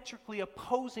diametrically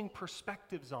opposing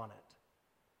perspectives on it.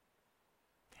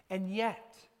 And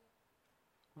yet,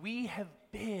 we have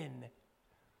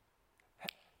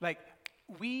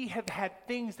had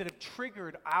things that have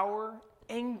triggered our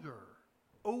anger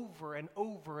over and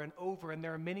over and over, and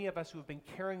there are many of us who have been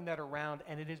carrying that around,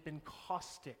 and it has been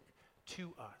caustic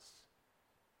to us.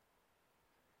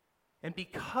 And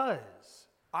because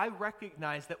I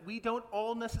recognize that we don't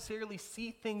all necessarily see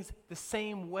things the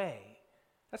same way,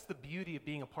 that's the beauty of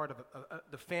being a part of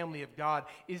the family of God,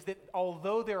 is that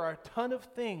although there are a ton of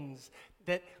things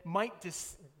that might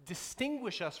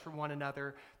distinguish us from one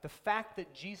another, the fact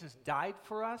that Jesus died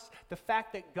for us, the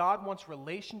fact that God wants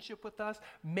relationship with us,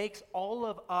 makes all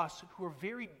of us who are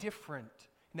very different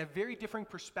and have very different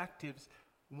perspectives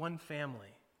one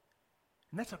family.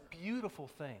 And that's a beautiful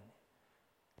thing.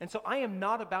 And so I am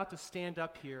not about to stand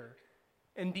up here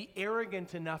and be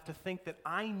arrogant enough to think that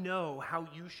I know how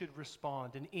you should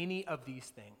respond in any of these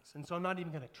things. And so I'm not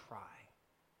even going to try.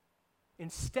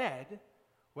 Instead,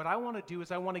 what I want to do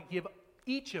is I want to give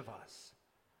each of us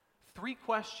 3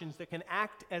 questions that can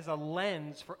act as a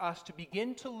lens for us to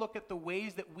begin to look at the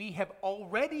ways that we have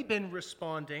already been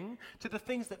responding to the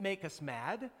things that make us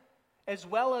mad, as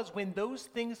well as when those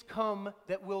things come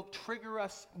that will trigger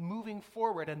us moving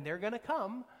forward, and they're going to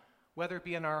come, whether it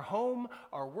be in our home,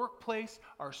 our workplace,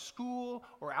 our school,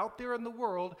 or out there in the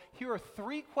world. Here are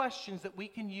 3 questions that we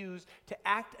can use to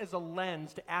act as a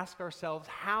lens to ask ourselves,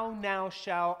 how now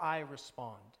shall I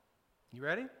respond? You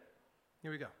ready?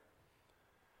 Here we go.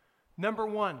 Number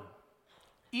 1,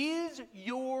 is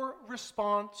your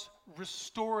response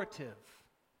restorative?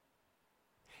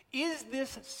 Is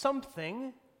this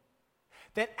something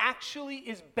that actually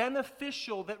is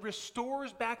beneficial, that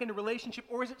restores back into relationship,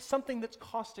 or is it something that's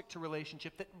caustic to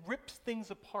relationship, that rips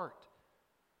things apart,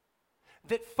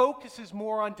 that focuses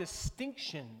more on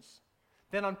distinctions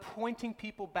than on pointing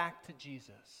people back to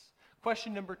Jesus?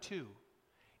 Question number 2,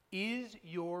 is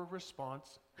your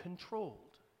response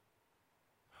controlled?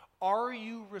 Are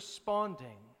you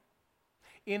responding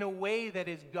in a way that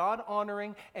is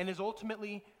God-honoring and is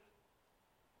ultimately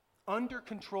under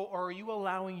control, or are you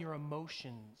allowing your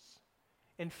emotions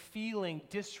and feeling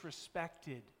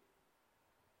disrespected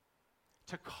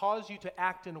to cause you to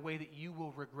act in a way that you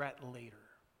will regret later?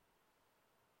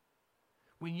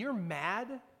 When you're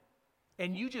mad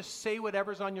and you just say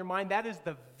whatever's on your mind, that is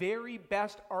the very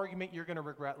best argument you're going to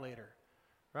regret later,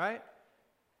 right?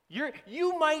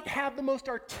 You might have the most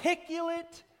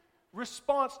articulate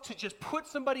response to just put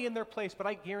somebody in their place, but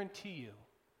I guarantee you,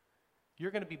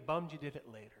 you're going to be bummed you did it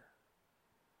later.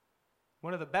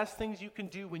 One of the best things you can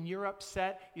do when you're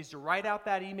upset is to write out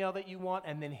that email that you want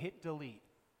and then hit delete.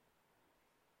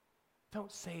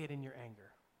 Don't say it in your anger.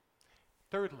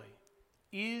 Thirdly,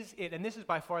 is it, and this is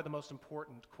by far the most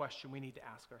important question we need to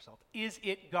ask ourselves, is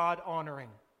it God-honoring?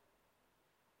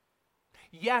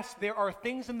 Yes, there are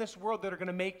things in this world that are going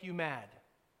to make you mad.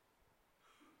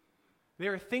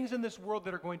 There are things in this world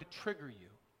that are going to trigger you.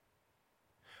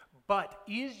 But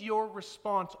is your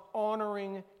response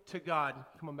honoring to God?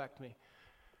 Come on back to me.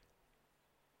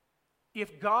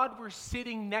 If God were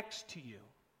sitting next to you,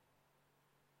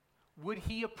 would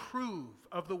he approve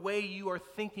of the way you are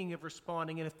thinking of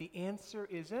responding? And if the answer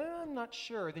is, I'm not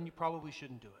sure, then you probably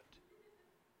shouldn't do it.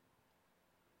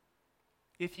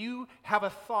 If you have a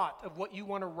thought of what you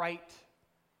want to write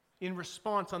in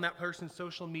response on that person's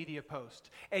social media post,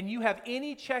 and you have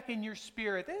any check in your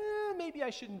spirit, maybe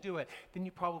I shouldn't do it, then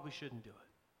you probably shouldn't do it.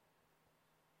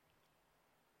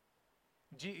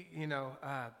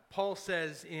 Paul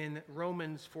says in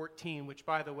Romans 14, which,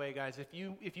 by the way, guys, if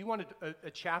you wanted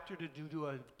a chapter to do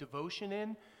a devotion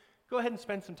in, go ahead and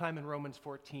spend some time in Romans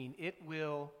 14. It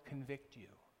will convict you,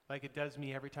 like it does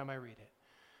me every time I read it.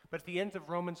 But at the end of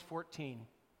Romans 14,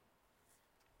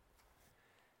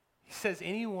 he says,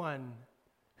 anyone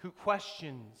who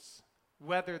questions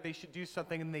whether they should do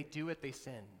something and they do it, they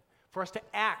sin. For us to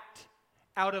act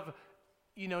out of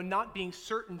not being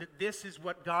certain that this is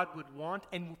what God would want,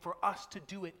 and for us to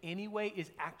do it anyway is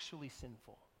actually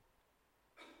sinful.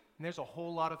 And there's a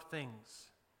whole lot of things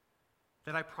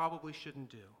that I probably shouldn't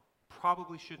do,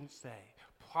 probably shouldn't say,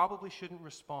 probably shouldn't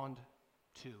respond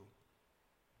to.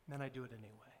 And then I do it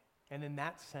anyway. And in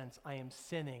that sense, I am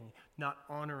sinning, not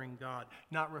honoring God,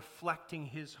 not reflecting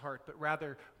his heart, but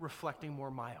rather reflecting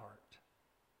more my heart.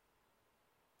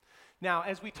 Now,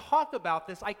 as we talk about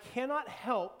this, I cannot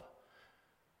help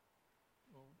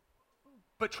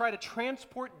but try to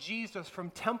transport Jesus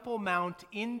from Temple Mount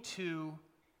into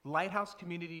Lighthouse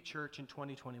Community Church in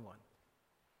 2021.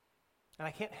 And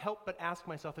I can't help but ask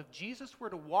myself, if Jesus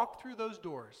were to walk through those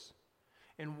doors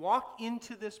and walk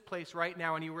into this place right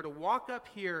now, and he were to walk up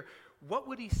here, what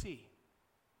would he see?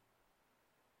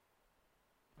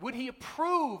 Would he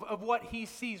approve of what he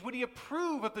sees? Would he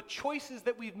approve of the choices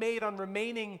that we've made on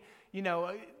remaining,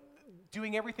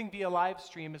 doing everything via live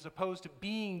stream as opposed to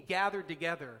being gathered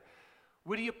together?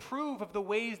 Would he approve of the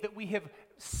ways that we have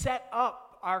set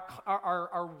up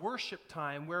our worship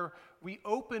time, where we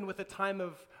open with a time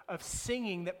of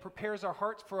singing that prepares our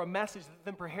hearts for a message, that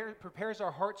then prepares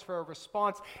our hearts for a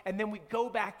response, and then we go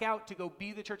back out to go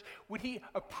be the church? Would he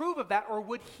approve of that, or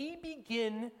would he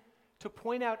begin to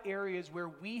point out areas where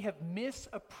we have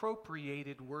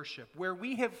misappropriated worship, where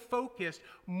we have focused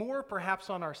more perhaps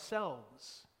on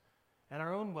ourselves and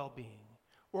our own well-being,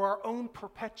 or our own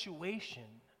perpetuation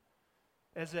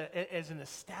as an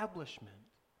establishment,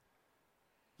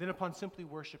 than upon simply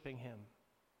worshiping him?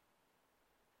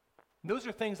 And those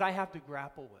are things I have to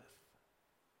grapple with.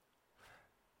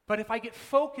 But if I get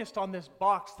focused on this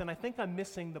box, then I think I'm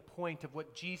missing the point of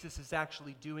what Jesus is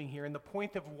actually doing here, and the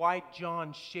point of why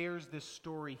John shares this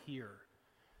story here.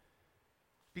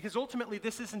 Because ultimately,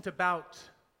 this isn't about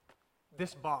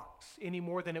this box any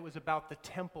more than it was about the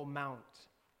Temple Mount,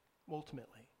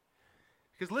 ultimately.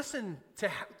 Because listen to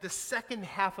the second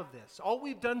half of this. All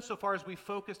we've done so far is we've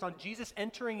focused on Jesus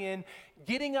entering in,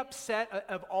 getting upset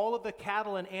of all of the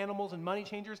cattle and animals and money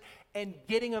changers, and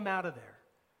getting them out of there.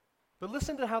 But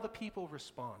listen to how the people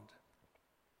respond.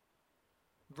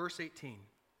 Verse 18.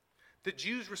 The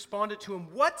Jews responded to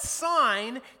him, "What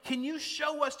sign can you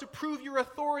show us to prove your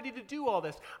authority to do all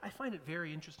this?" I find it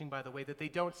very interesting, by the way, that they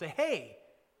don't say, "Hey,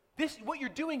 what you're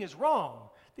doing is wrong."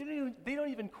 They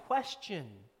don't even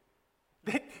question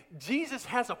that Jesus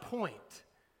has a point.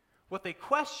 What they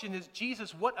question is,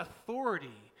 Jesus, what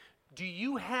authority do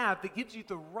you have that gives you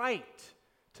the right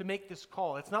to make this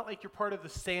call? It's not like you're part of the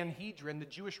Sanhedrin, the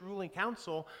Jewish ruling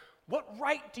council. What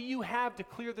right do you have to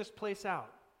clear this place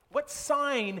out? What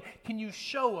sign can you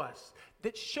show us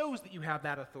that shows that you have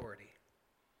that authority?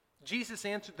 Jesus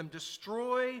answered them,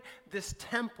 destroy this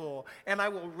temple, and I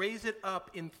will raise it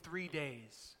up in 3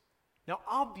 days. Now,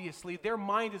 obviously, their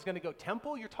mind is going to go,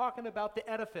 temple? You're talking about the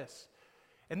edifice.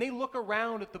 And they look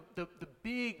around at the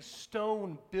big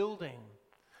stone building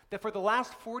that for the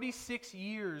last 46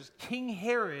 years, King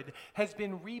Herod has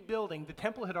been rebuilding. The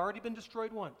temple had already been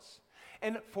destroyed once.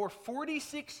 And for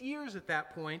 46 years at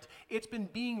that point, it's been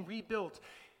being rebuilt.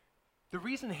 The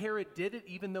reason Herod did it,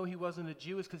 even though he wasn't a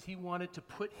Jew, is because he wanted to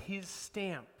put his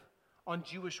stamp on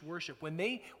Jewish worship. When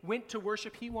they went to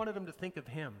worship, he wanted them to think of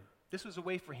him. This was a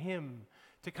way for him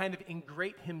to kind of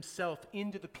ingrate himself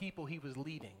into the people he was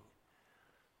leading.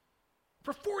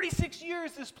 For 46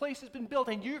 years, this place has been built,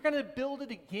 and you're going to build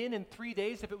it again in 3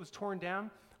 days if it was torn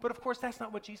down? But of course, that's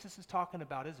not what Jesus is talking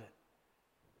about, is it?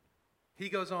 He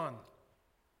goes on.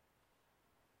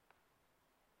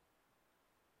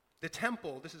 The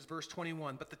temple, this is verse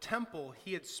 21, but the temple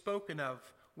he had spoken of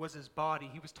was his body.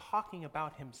 He was talking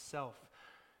about himself.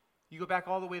 You go back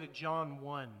all the way to John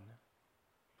 1,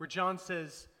 where John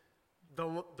says,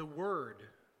 the Word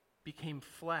became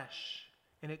flesh,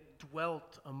 and it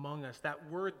dwelt among us.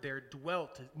 That word there,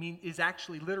 dwelt, is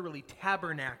actually literally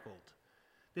tabernacled.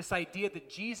 This idea that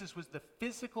Jesus was the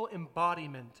physical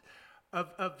embodiment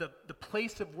of the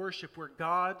place of worship where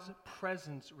God's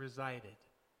presence resided.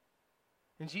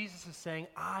 And Jesus is saying,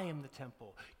 I am the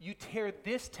temple. You tear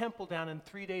this temple down, in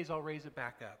 3 days I'll raise it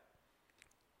back up.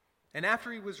 And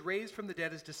after he was raised from the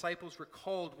dead, his disciples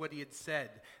recalled what he had said.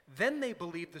 Then they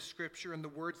believed the scripture and the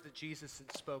words that Jesus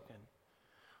had spoken.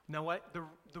 Now, what the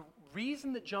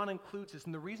reason that John includes this,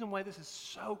 and the reason why this is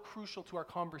so crucial to our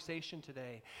conversation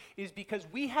today, is because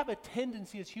we have a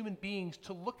tendency as human beings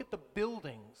to look at the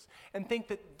buildings and think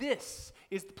that this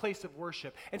is the place of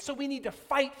worship. And so we need to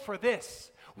fight for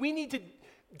this.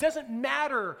 Doesn't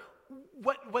matter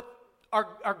what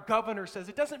our governor says.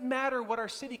 It doesn't matter what our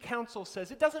city council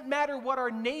says. It doesn't matter what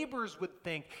our neighbors would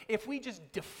think if we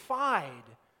just defied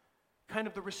kind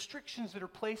of the restrictions that are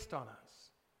placed on us.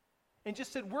 And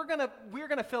just said, we're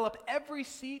gonna fill up every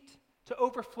seat to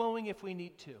overflowing if we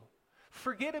need to.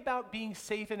 Forget about being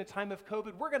safe in a time of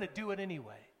COVID. We're going to do it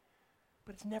anyway.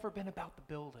 But it's never been about the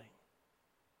building.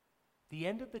 The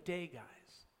end of the day,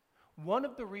 guys, one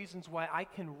of the reasons why I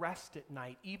can rest at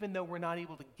night, even though we're not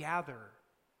able to gather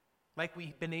like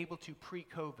we've been able to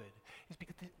pre-COVID, is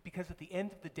because at the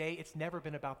end of the day, it's never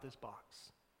been about this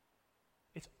box.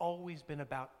 It's always been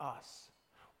about us.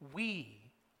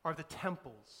 We are the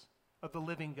temples of the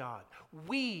living God.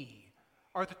 We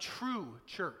are the true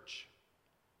church.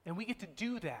 And we get to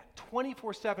do that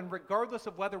 24/7, regardless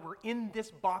of whether we're in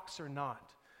this box or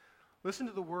not. Listen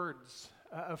to the words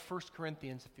of 1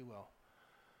 Corinthians, if you will.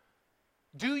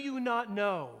 Do you not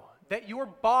know that your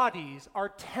bodies are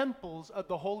temples of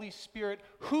the Holy Spirit,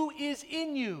 who is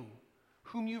in you,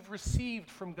 whom you've received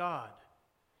from God?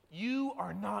 You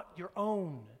are not your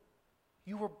own.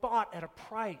 You were bought at a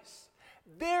price.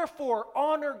 Therefore,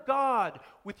 honor God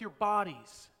with your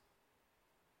bodies.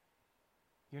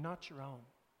 You're not your own.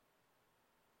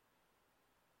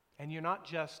 And you're not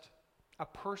just a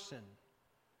person.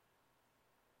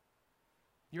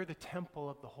 You're the temple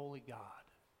of the Holy God.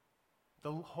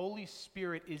 The Holy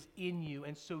Spirit is in you,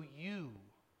 and so you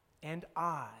and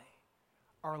I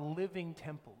are living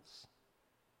temples.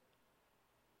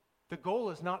 The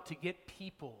goal is not to get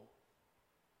people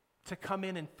to come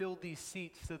in and fill these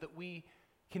seats so that we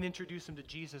can introduce them to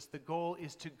Jesus. The goal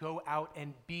is to go out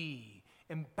and be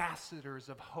ambassadors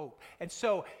of hope. And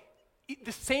so,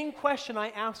 the same question I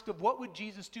asked of what would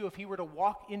Jesus do if he were to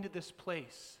walk into this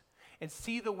place and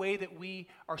see the way that we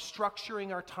are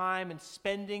structuring our time and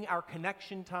spending our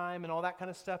connection time and all that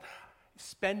kind of stuff,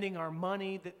 spending our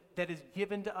money that is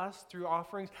given to us through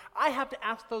offerings, I have to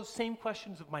ask those same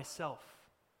questions of myself.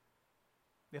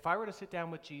 If I were to sit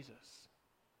down with Jesus,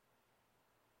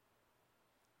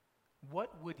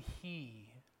 what would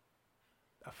he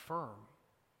affirm?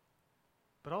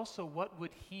 But also, what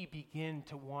would he begin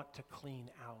to want to clean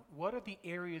out? What are the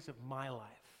areas of my life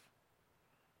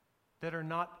that are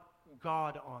not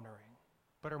God-honoring,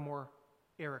 but are more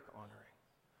Eric-honoring?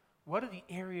 What are the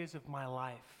areas of my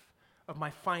life, of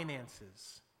my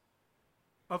finances,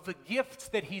 of the gifts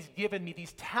that he's given me,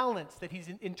 these talents that he's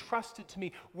entrusted to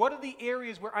me? What are the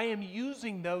areas where I am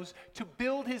using those to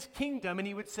build his kingdom? And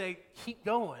he would say, keep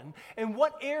going. And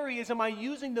what areas am I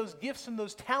using those gifts and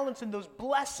those talents and those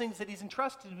blessings that he's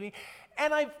entrusted to me?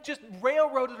 And I've just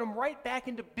railroaded them right back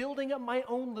into building up my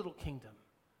own little kingdom,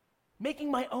 making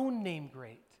my own name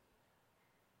great.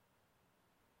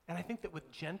 And I think that with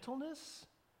gentleness,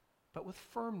 but with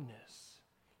firmness,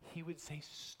 he would say,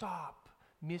 stop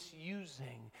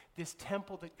misusing this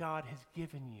temple that God has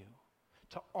given you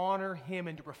to honor him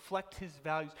and to reflect his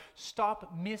values.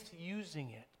 Stop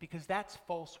misusing it, because that's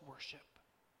false worship.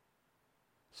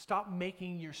 Stop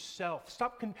making yourself,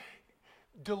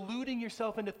 deluding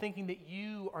yourself into thinking that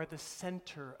you are the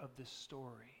center of this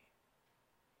story.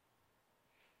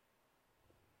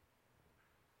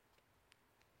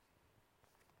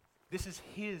 This is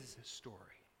his story.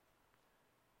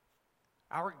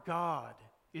 Our God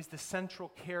is the central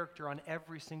character on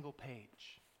every single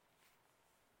page.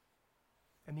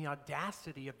 And the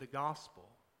audacity of the gospel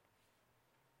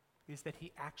is that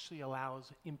he actually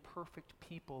allows imperfect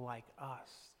people like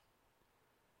us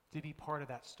to be part of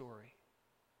that story.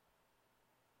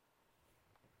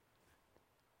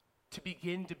 To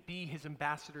begin to be his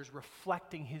ambassadors,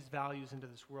 reflecting his values into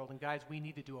this world. And guys, we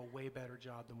need to do a way better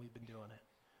job than we've been doing it.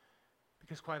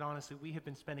 Because quite honestly, we have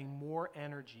been spending more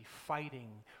energy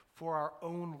fighting for our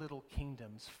own little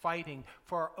kingdoms, fighting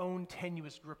for our own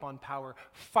tenuous grip on power,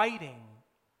 fighting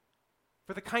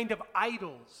for the kind of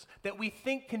idols that we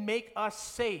think can make us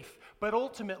safe, but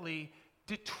ultimately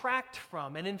detract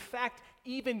from, and in fact,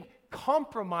 even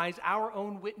compromise our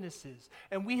own witnesses.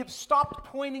 And we have stopped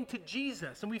pointing to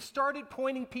Jesus, and we've started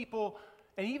pointing people,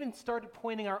 and even started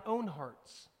pointing our own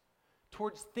hearts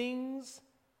towards things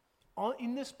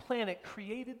in this planet,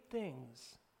 created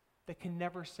things that can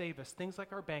never save us. Things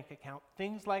like our bank account,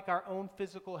 things like our own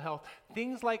physical health,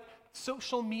 things like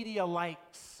social media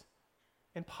likes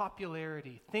and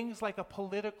popularity, things like a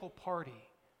political party.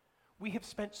 We have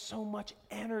spent so much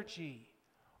energy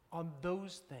on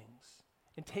those things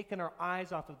and taken our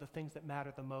eyes off of the things that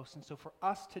matter the most. And so for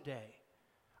us today,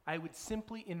 I would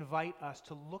simply invite us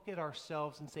to look at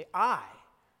ourselves and say, I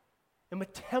am a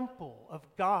temple of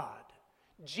God.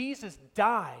 Jesus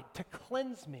died to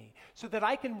cleanse me so that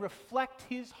I can reflect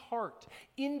his heart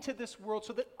into this world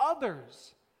so that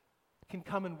others can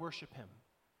come and worship him.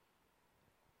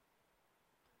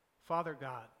 Father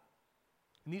God,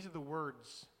 and these are the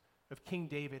words of King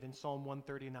David in Psalm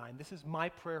 139. This is my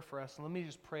prayer for us, and let me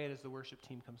just pray it as the worship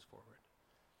team comes forward.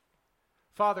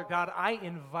 Father God, I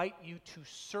invite you to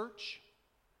search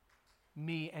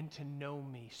me and to know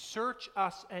me. Search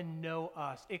us and know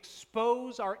us.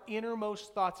 Expose our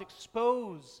innermost thoughts.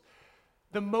 Expose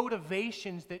the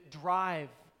motivations that drive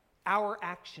our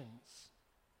actions.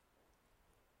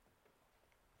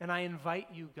 And I invite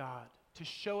you, God, to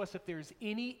show us if there's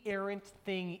any errant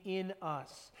thing in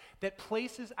us that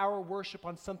places our worship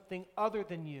on something other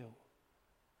than you,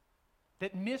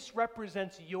 that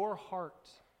misrepresents your heart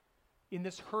in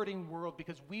this hurting world,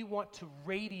 because we want to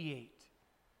radiate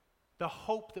the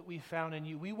hope that we found in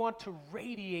you. We want to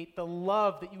radiate the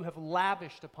love that you have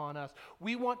lavished upon us.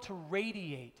 We want to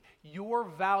radiate your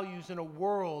values in a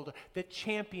world that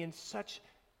champions such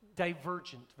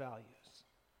divergent values.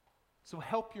 So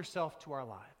help yourself to our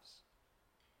lives.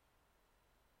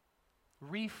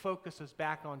 Refocus us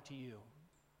back onto you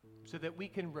so that we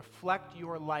can reflect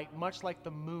your light, much like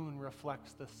the moon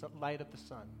reflects the light of the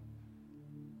sun,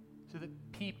 so that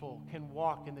people can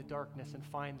walk in the darkness and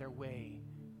find their way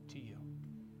to you.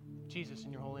 Jesus,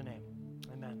 in your holy name,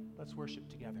 amen. Let's worship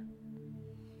together.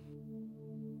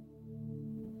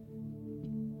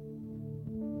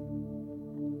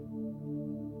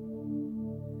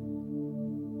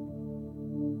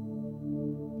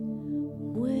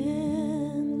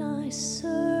 When I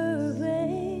survey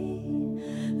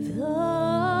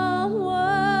the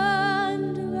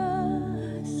wondrous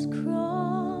cross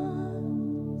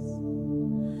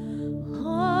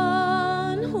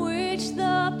on which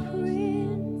the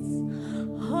Prince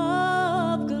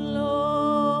of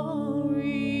Glory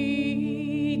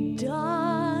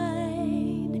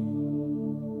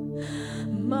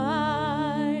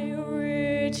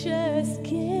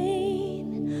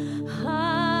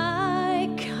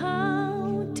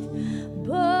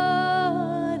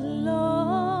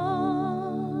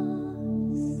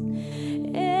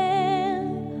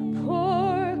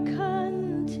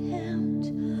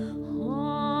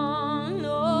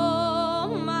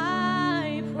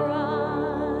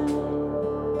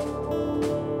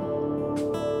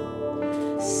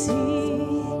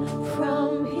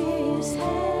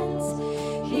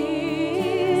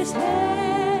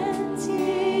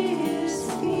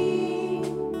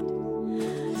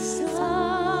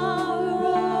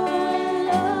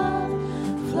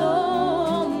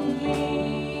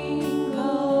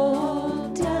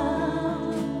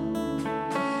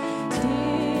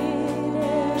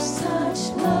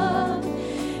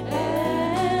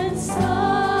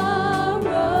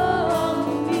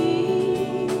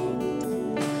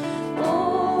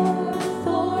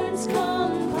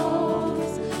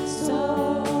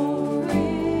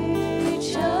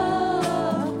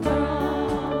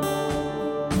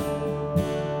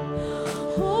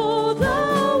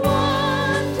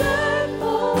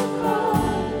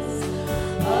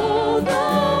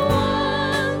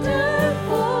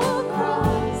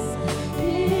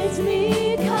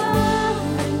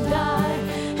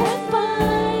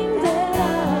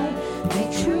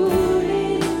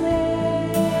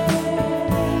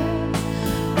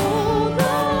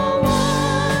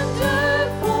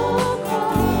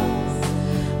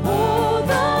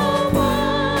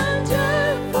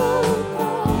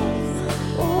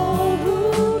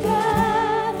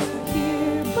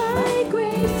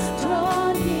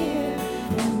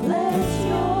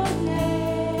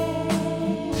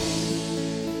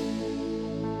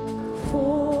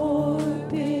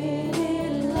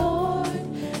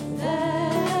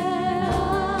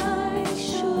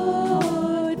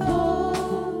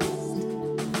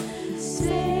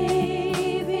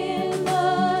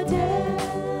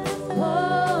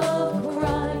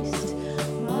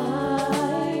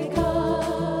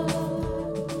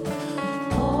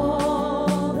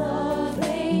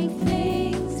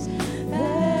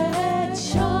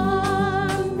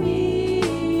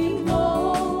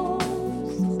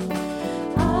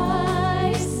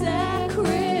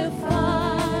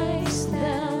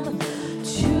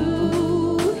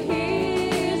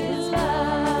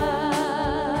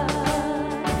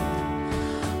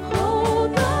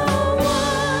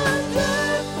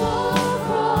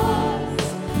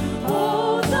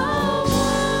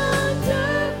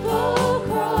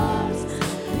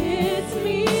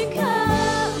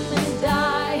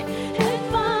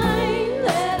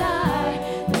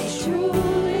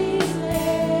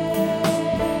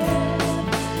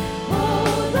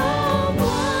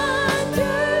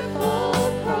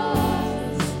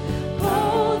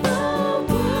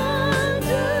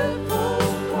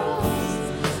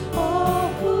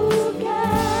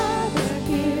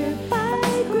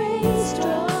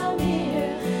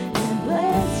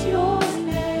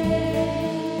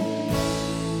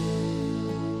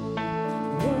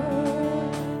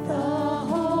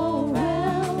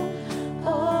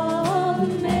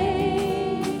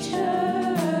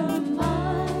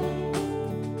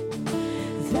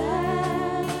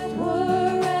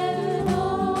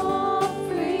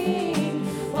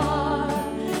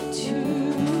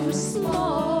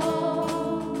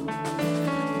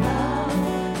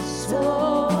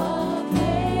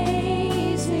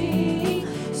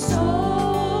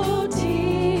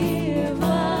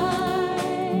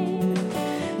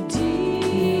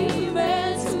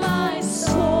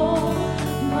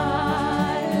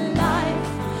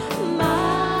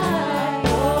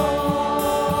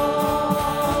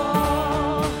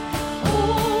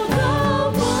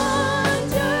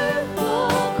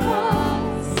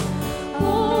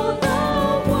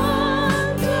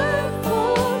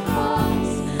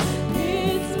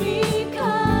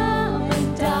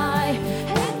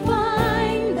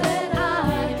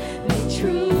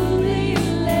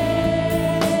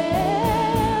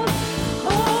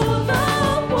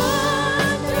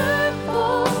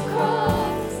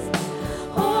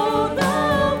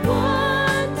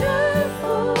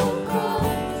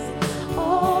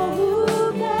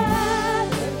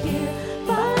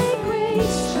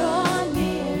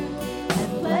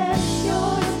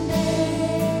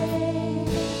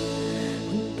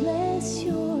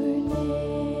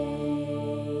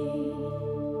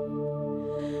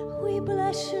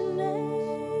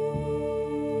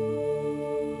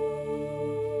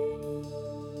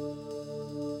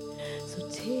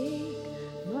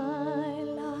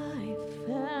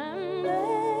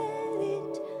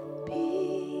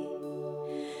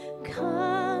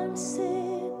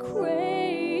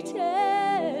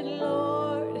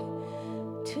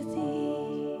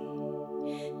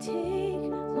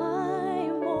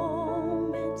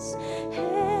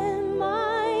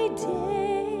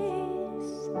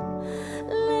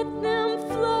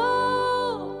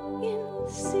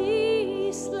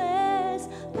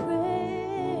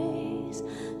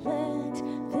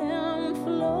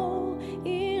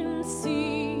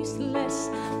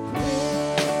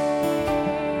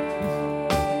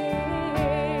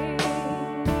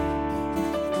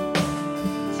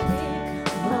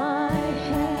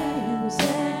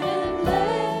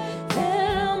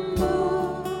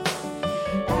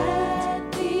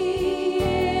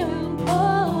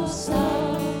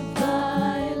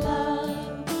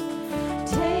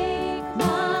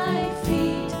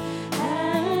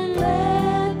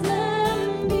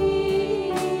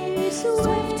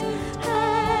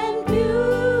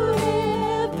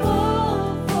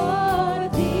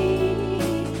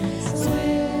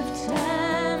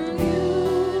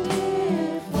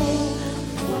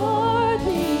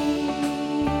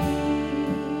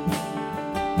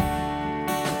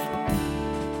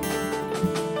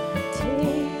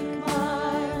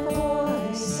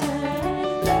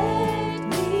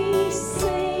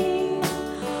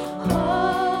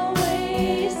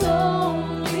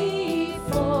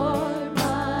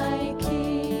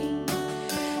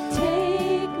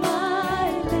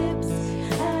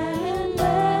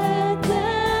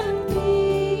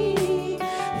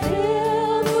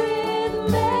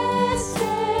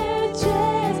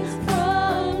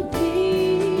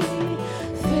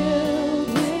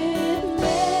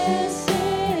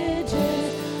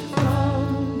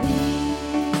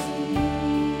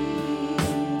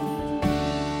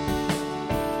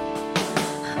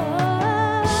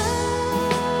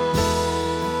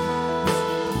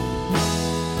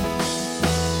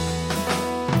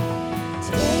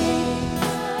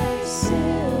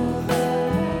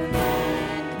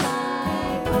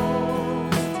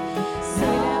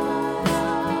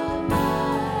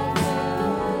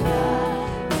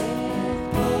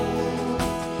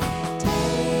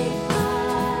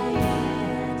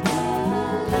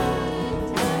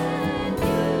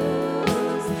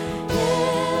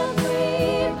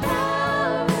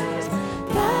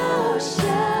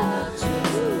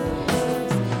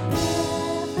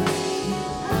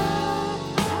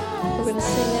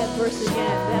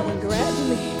Yeah, that one grabbed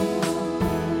me.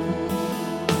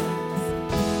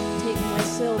 Take my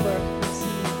silver.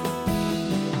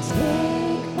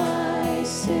 Take my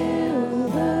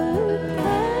silver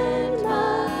and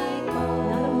my gold.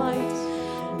 Not a mite.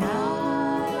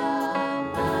 Not a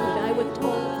mite. But I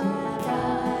withhold.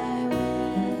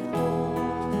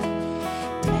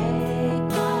 Take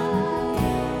my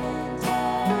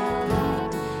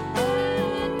intellect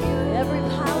and every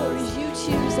power is you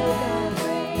choose, oh God.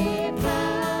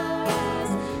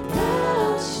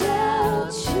 Thou shalt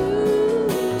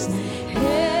choose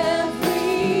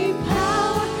every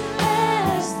power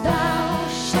as thou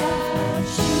shalt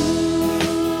choose.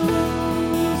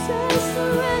 I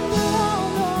surrender all,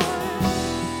 Lord.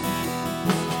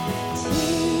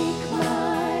 Take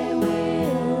my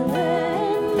will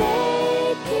and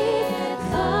make it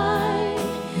thine.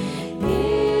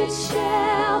 It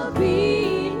shall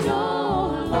be no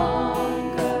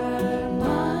longer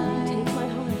mine. Take my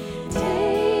heart.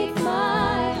 Take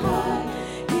my heart.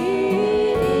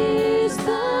 It is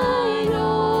thine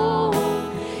own.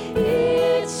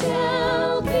 It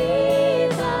shall be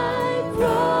thy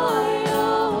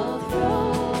royal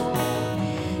throne.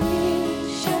 It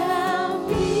shall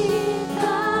be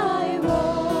thy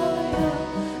royal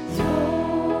throne.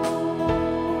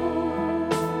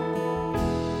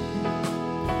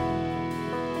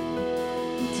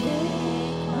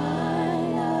 Take my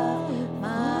love,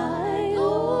 my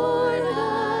Lord,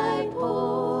 I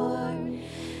pour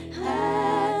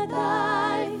at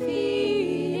thy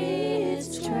feet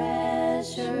its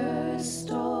treasure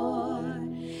store.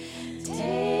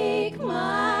 Take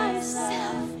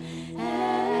myself,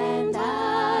 and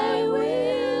I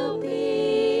will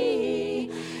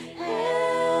be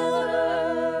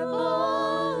ever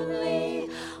only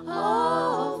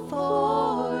all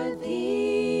for thee.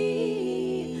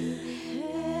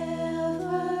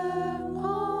 Ever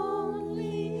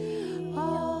only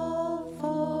all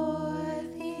for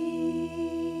thee.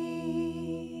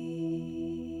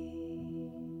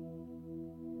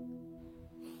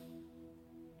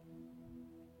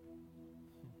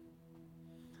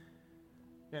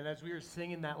 And as we were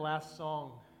singing that last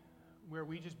song, where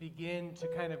we just begin to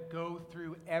kind of go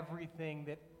through everything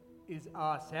that is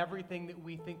us, everything that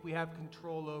we think we have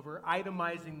control over,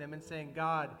 itemizing them and saying,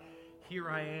 God, here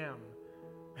I am.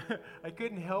 I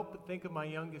couldn't help but think of my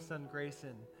youngest son,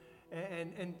 Grayson,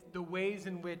 and the ways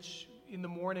in which in the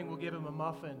morning we'll give him a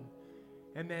muffin,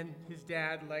 and then his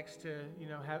dad likes to,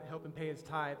 help him pay his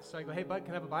tithes. So I go, hey, bud,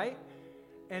 can I have a bite?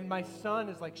 And my son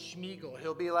is like Schmeagol.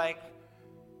 He'll be like,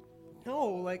 no,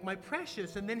 like my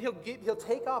precious. And then he'll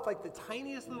take off like the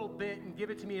tiniest little bit and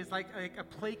give it to me as like a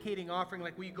placating offering,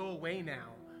 like, will you go away now?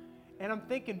 And I'm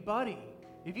thinking, buddy,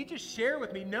 if you just share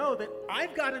with me, know that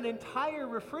I've got an entire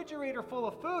refrigerator full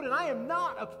of food and I am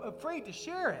not afraid to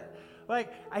share it.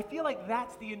 Like, I feel like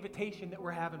that's the invitation that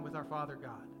we're having with our Father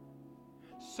God.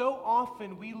 So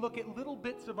often we look at little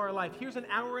bits of our life. Here's an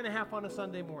hour and a half on a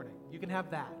Sunday morning. You can have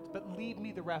that, but leave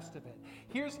me the rest of it.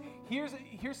 Here's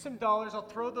some dollars. I'll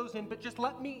throw those in, but just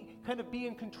let me kind of be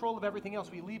in control of everything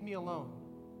else. Will you leave me alone?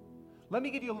 Let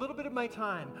me give you a little bit of my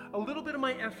time, a little bit of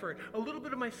my effort, a little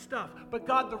bit of my stuff. But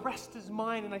God, the rest is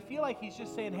mine. And I feel like he's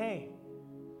just saying, hey,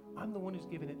 I'm the one who's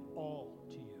given it all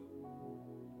to you.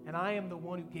 And I am the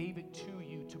one who gave it to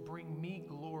you to bring me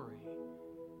glory.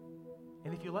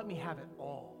 And if you let me have it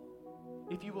all,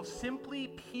 if you will simply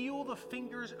peel the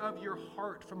fingers of your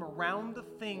heart from around the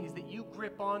things that you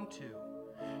grip onto,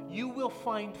 you will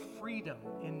find freedom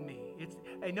in me.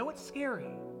 I know it's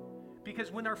scary,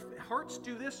 because when our hearts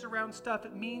do this around stuff,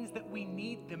 it means that we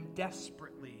need them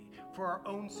desperately for our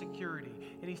own security.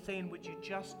 And he's saying, would you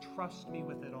just trust me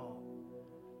with it all?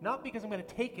 Not because I'm going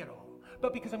to take it all,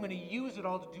 but because I'm going to use it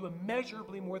all to do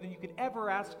immeasurably more than you could ever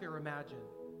ask or imagine.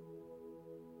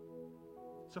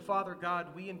 So, Father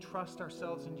God, we entrust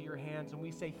ourselves into your hands and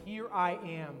we say, here I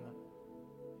am.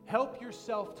 Help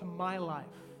yourself to my life.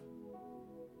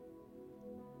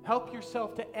 Help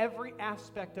yourself to every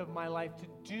aspect of my life to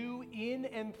do in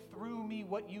and through me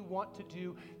what you want to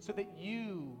do so that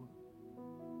you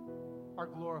are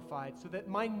glorified, so that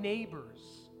my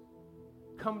neighbors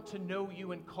come to know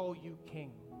you and call you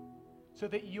King, so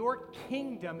that your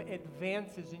kingdom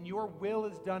advances and your will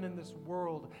is done in this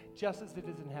world just as it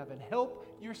is in heaven. Help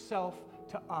yourself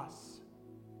to us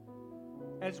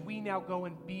as we now go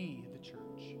and be the church.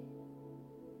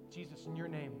 Jesus, in your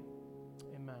name,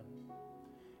 amen.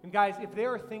 And guys, if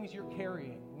there are things you're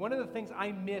carrying, one of the things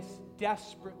I miss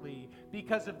desperately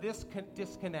because of this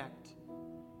disconnect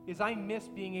is I miss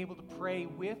being able to pray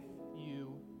with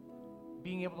you,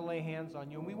 being able to lay hands on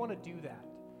you, and we want to do that.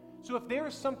 So if there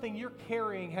is something you're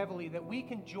carrying heavily that we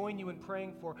can join you in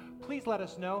praying for, please let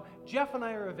us know. Jeff and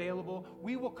I are available.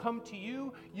 We will come to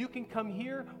you. You can come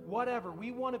here, whatever.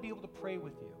 We want to be able to pray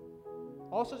with you.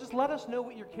 Also, just let us know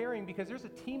what you're carrying, because there's a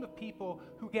team of people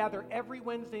who gather every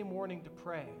Wednesday morning to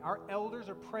pray. Our elders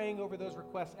are praying over those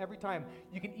requests every time.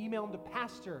 You can email them to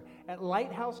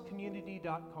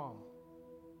pastor@lighthousecommunity.com.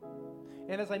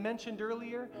 And as I mentioned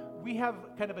earlier, we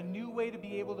have kind of a new way to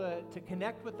be able to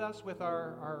connect with us with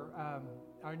our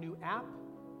new app.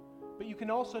 But you can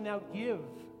also now give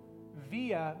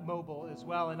via mobile as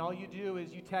well. And all you do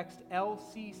is you text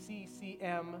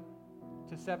LCCCM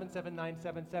to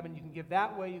 77977. You can give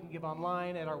that way. You can give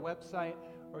online at our website,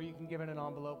 or you can give in an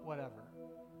envelope, whatever.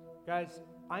 Guys,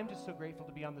 I'm just so grateful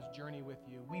to be on this journey with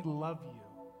you. We love you.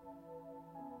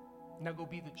 Now go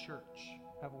be the church.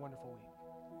 Have a wonderful week.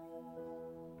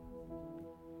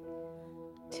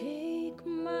 Take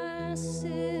my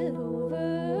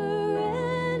silver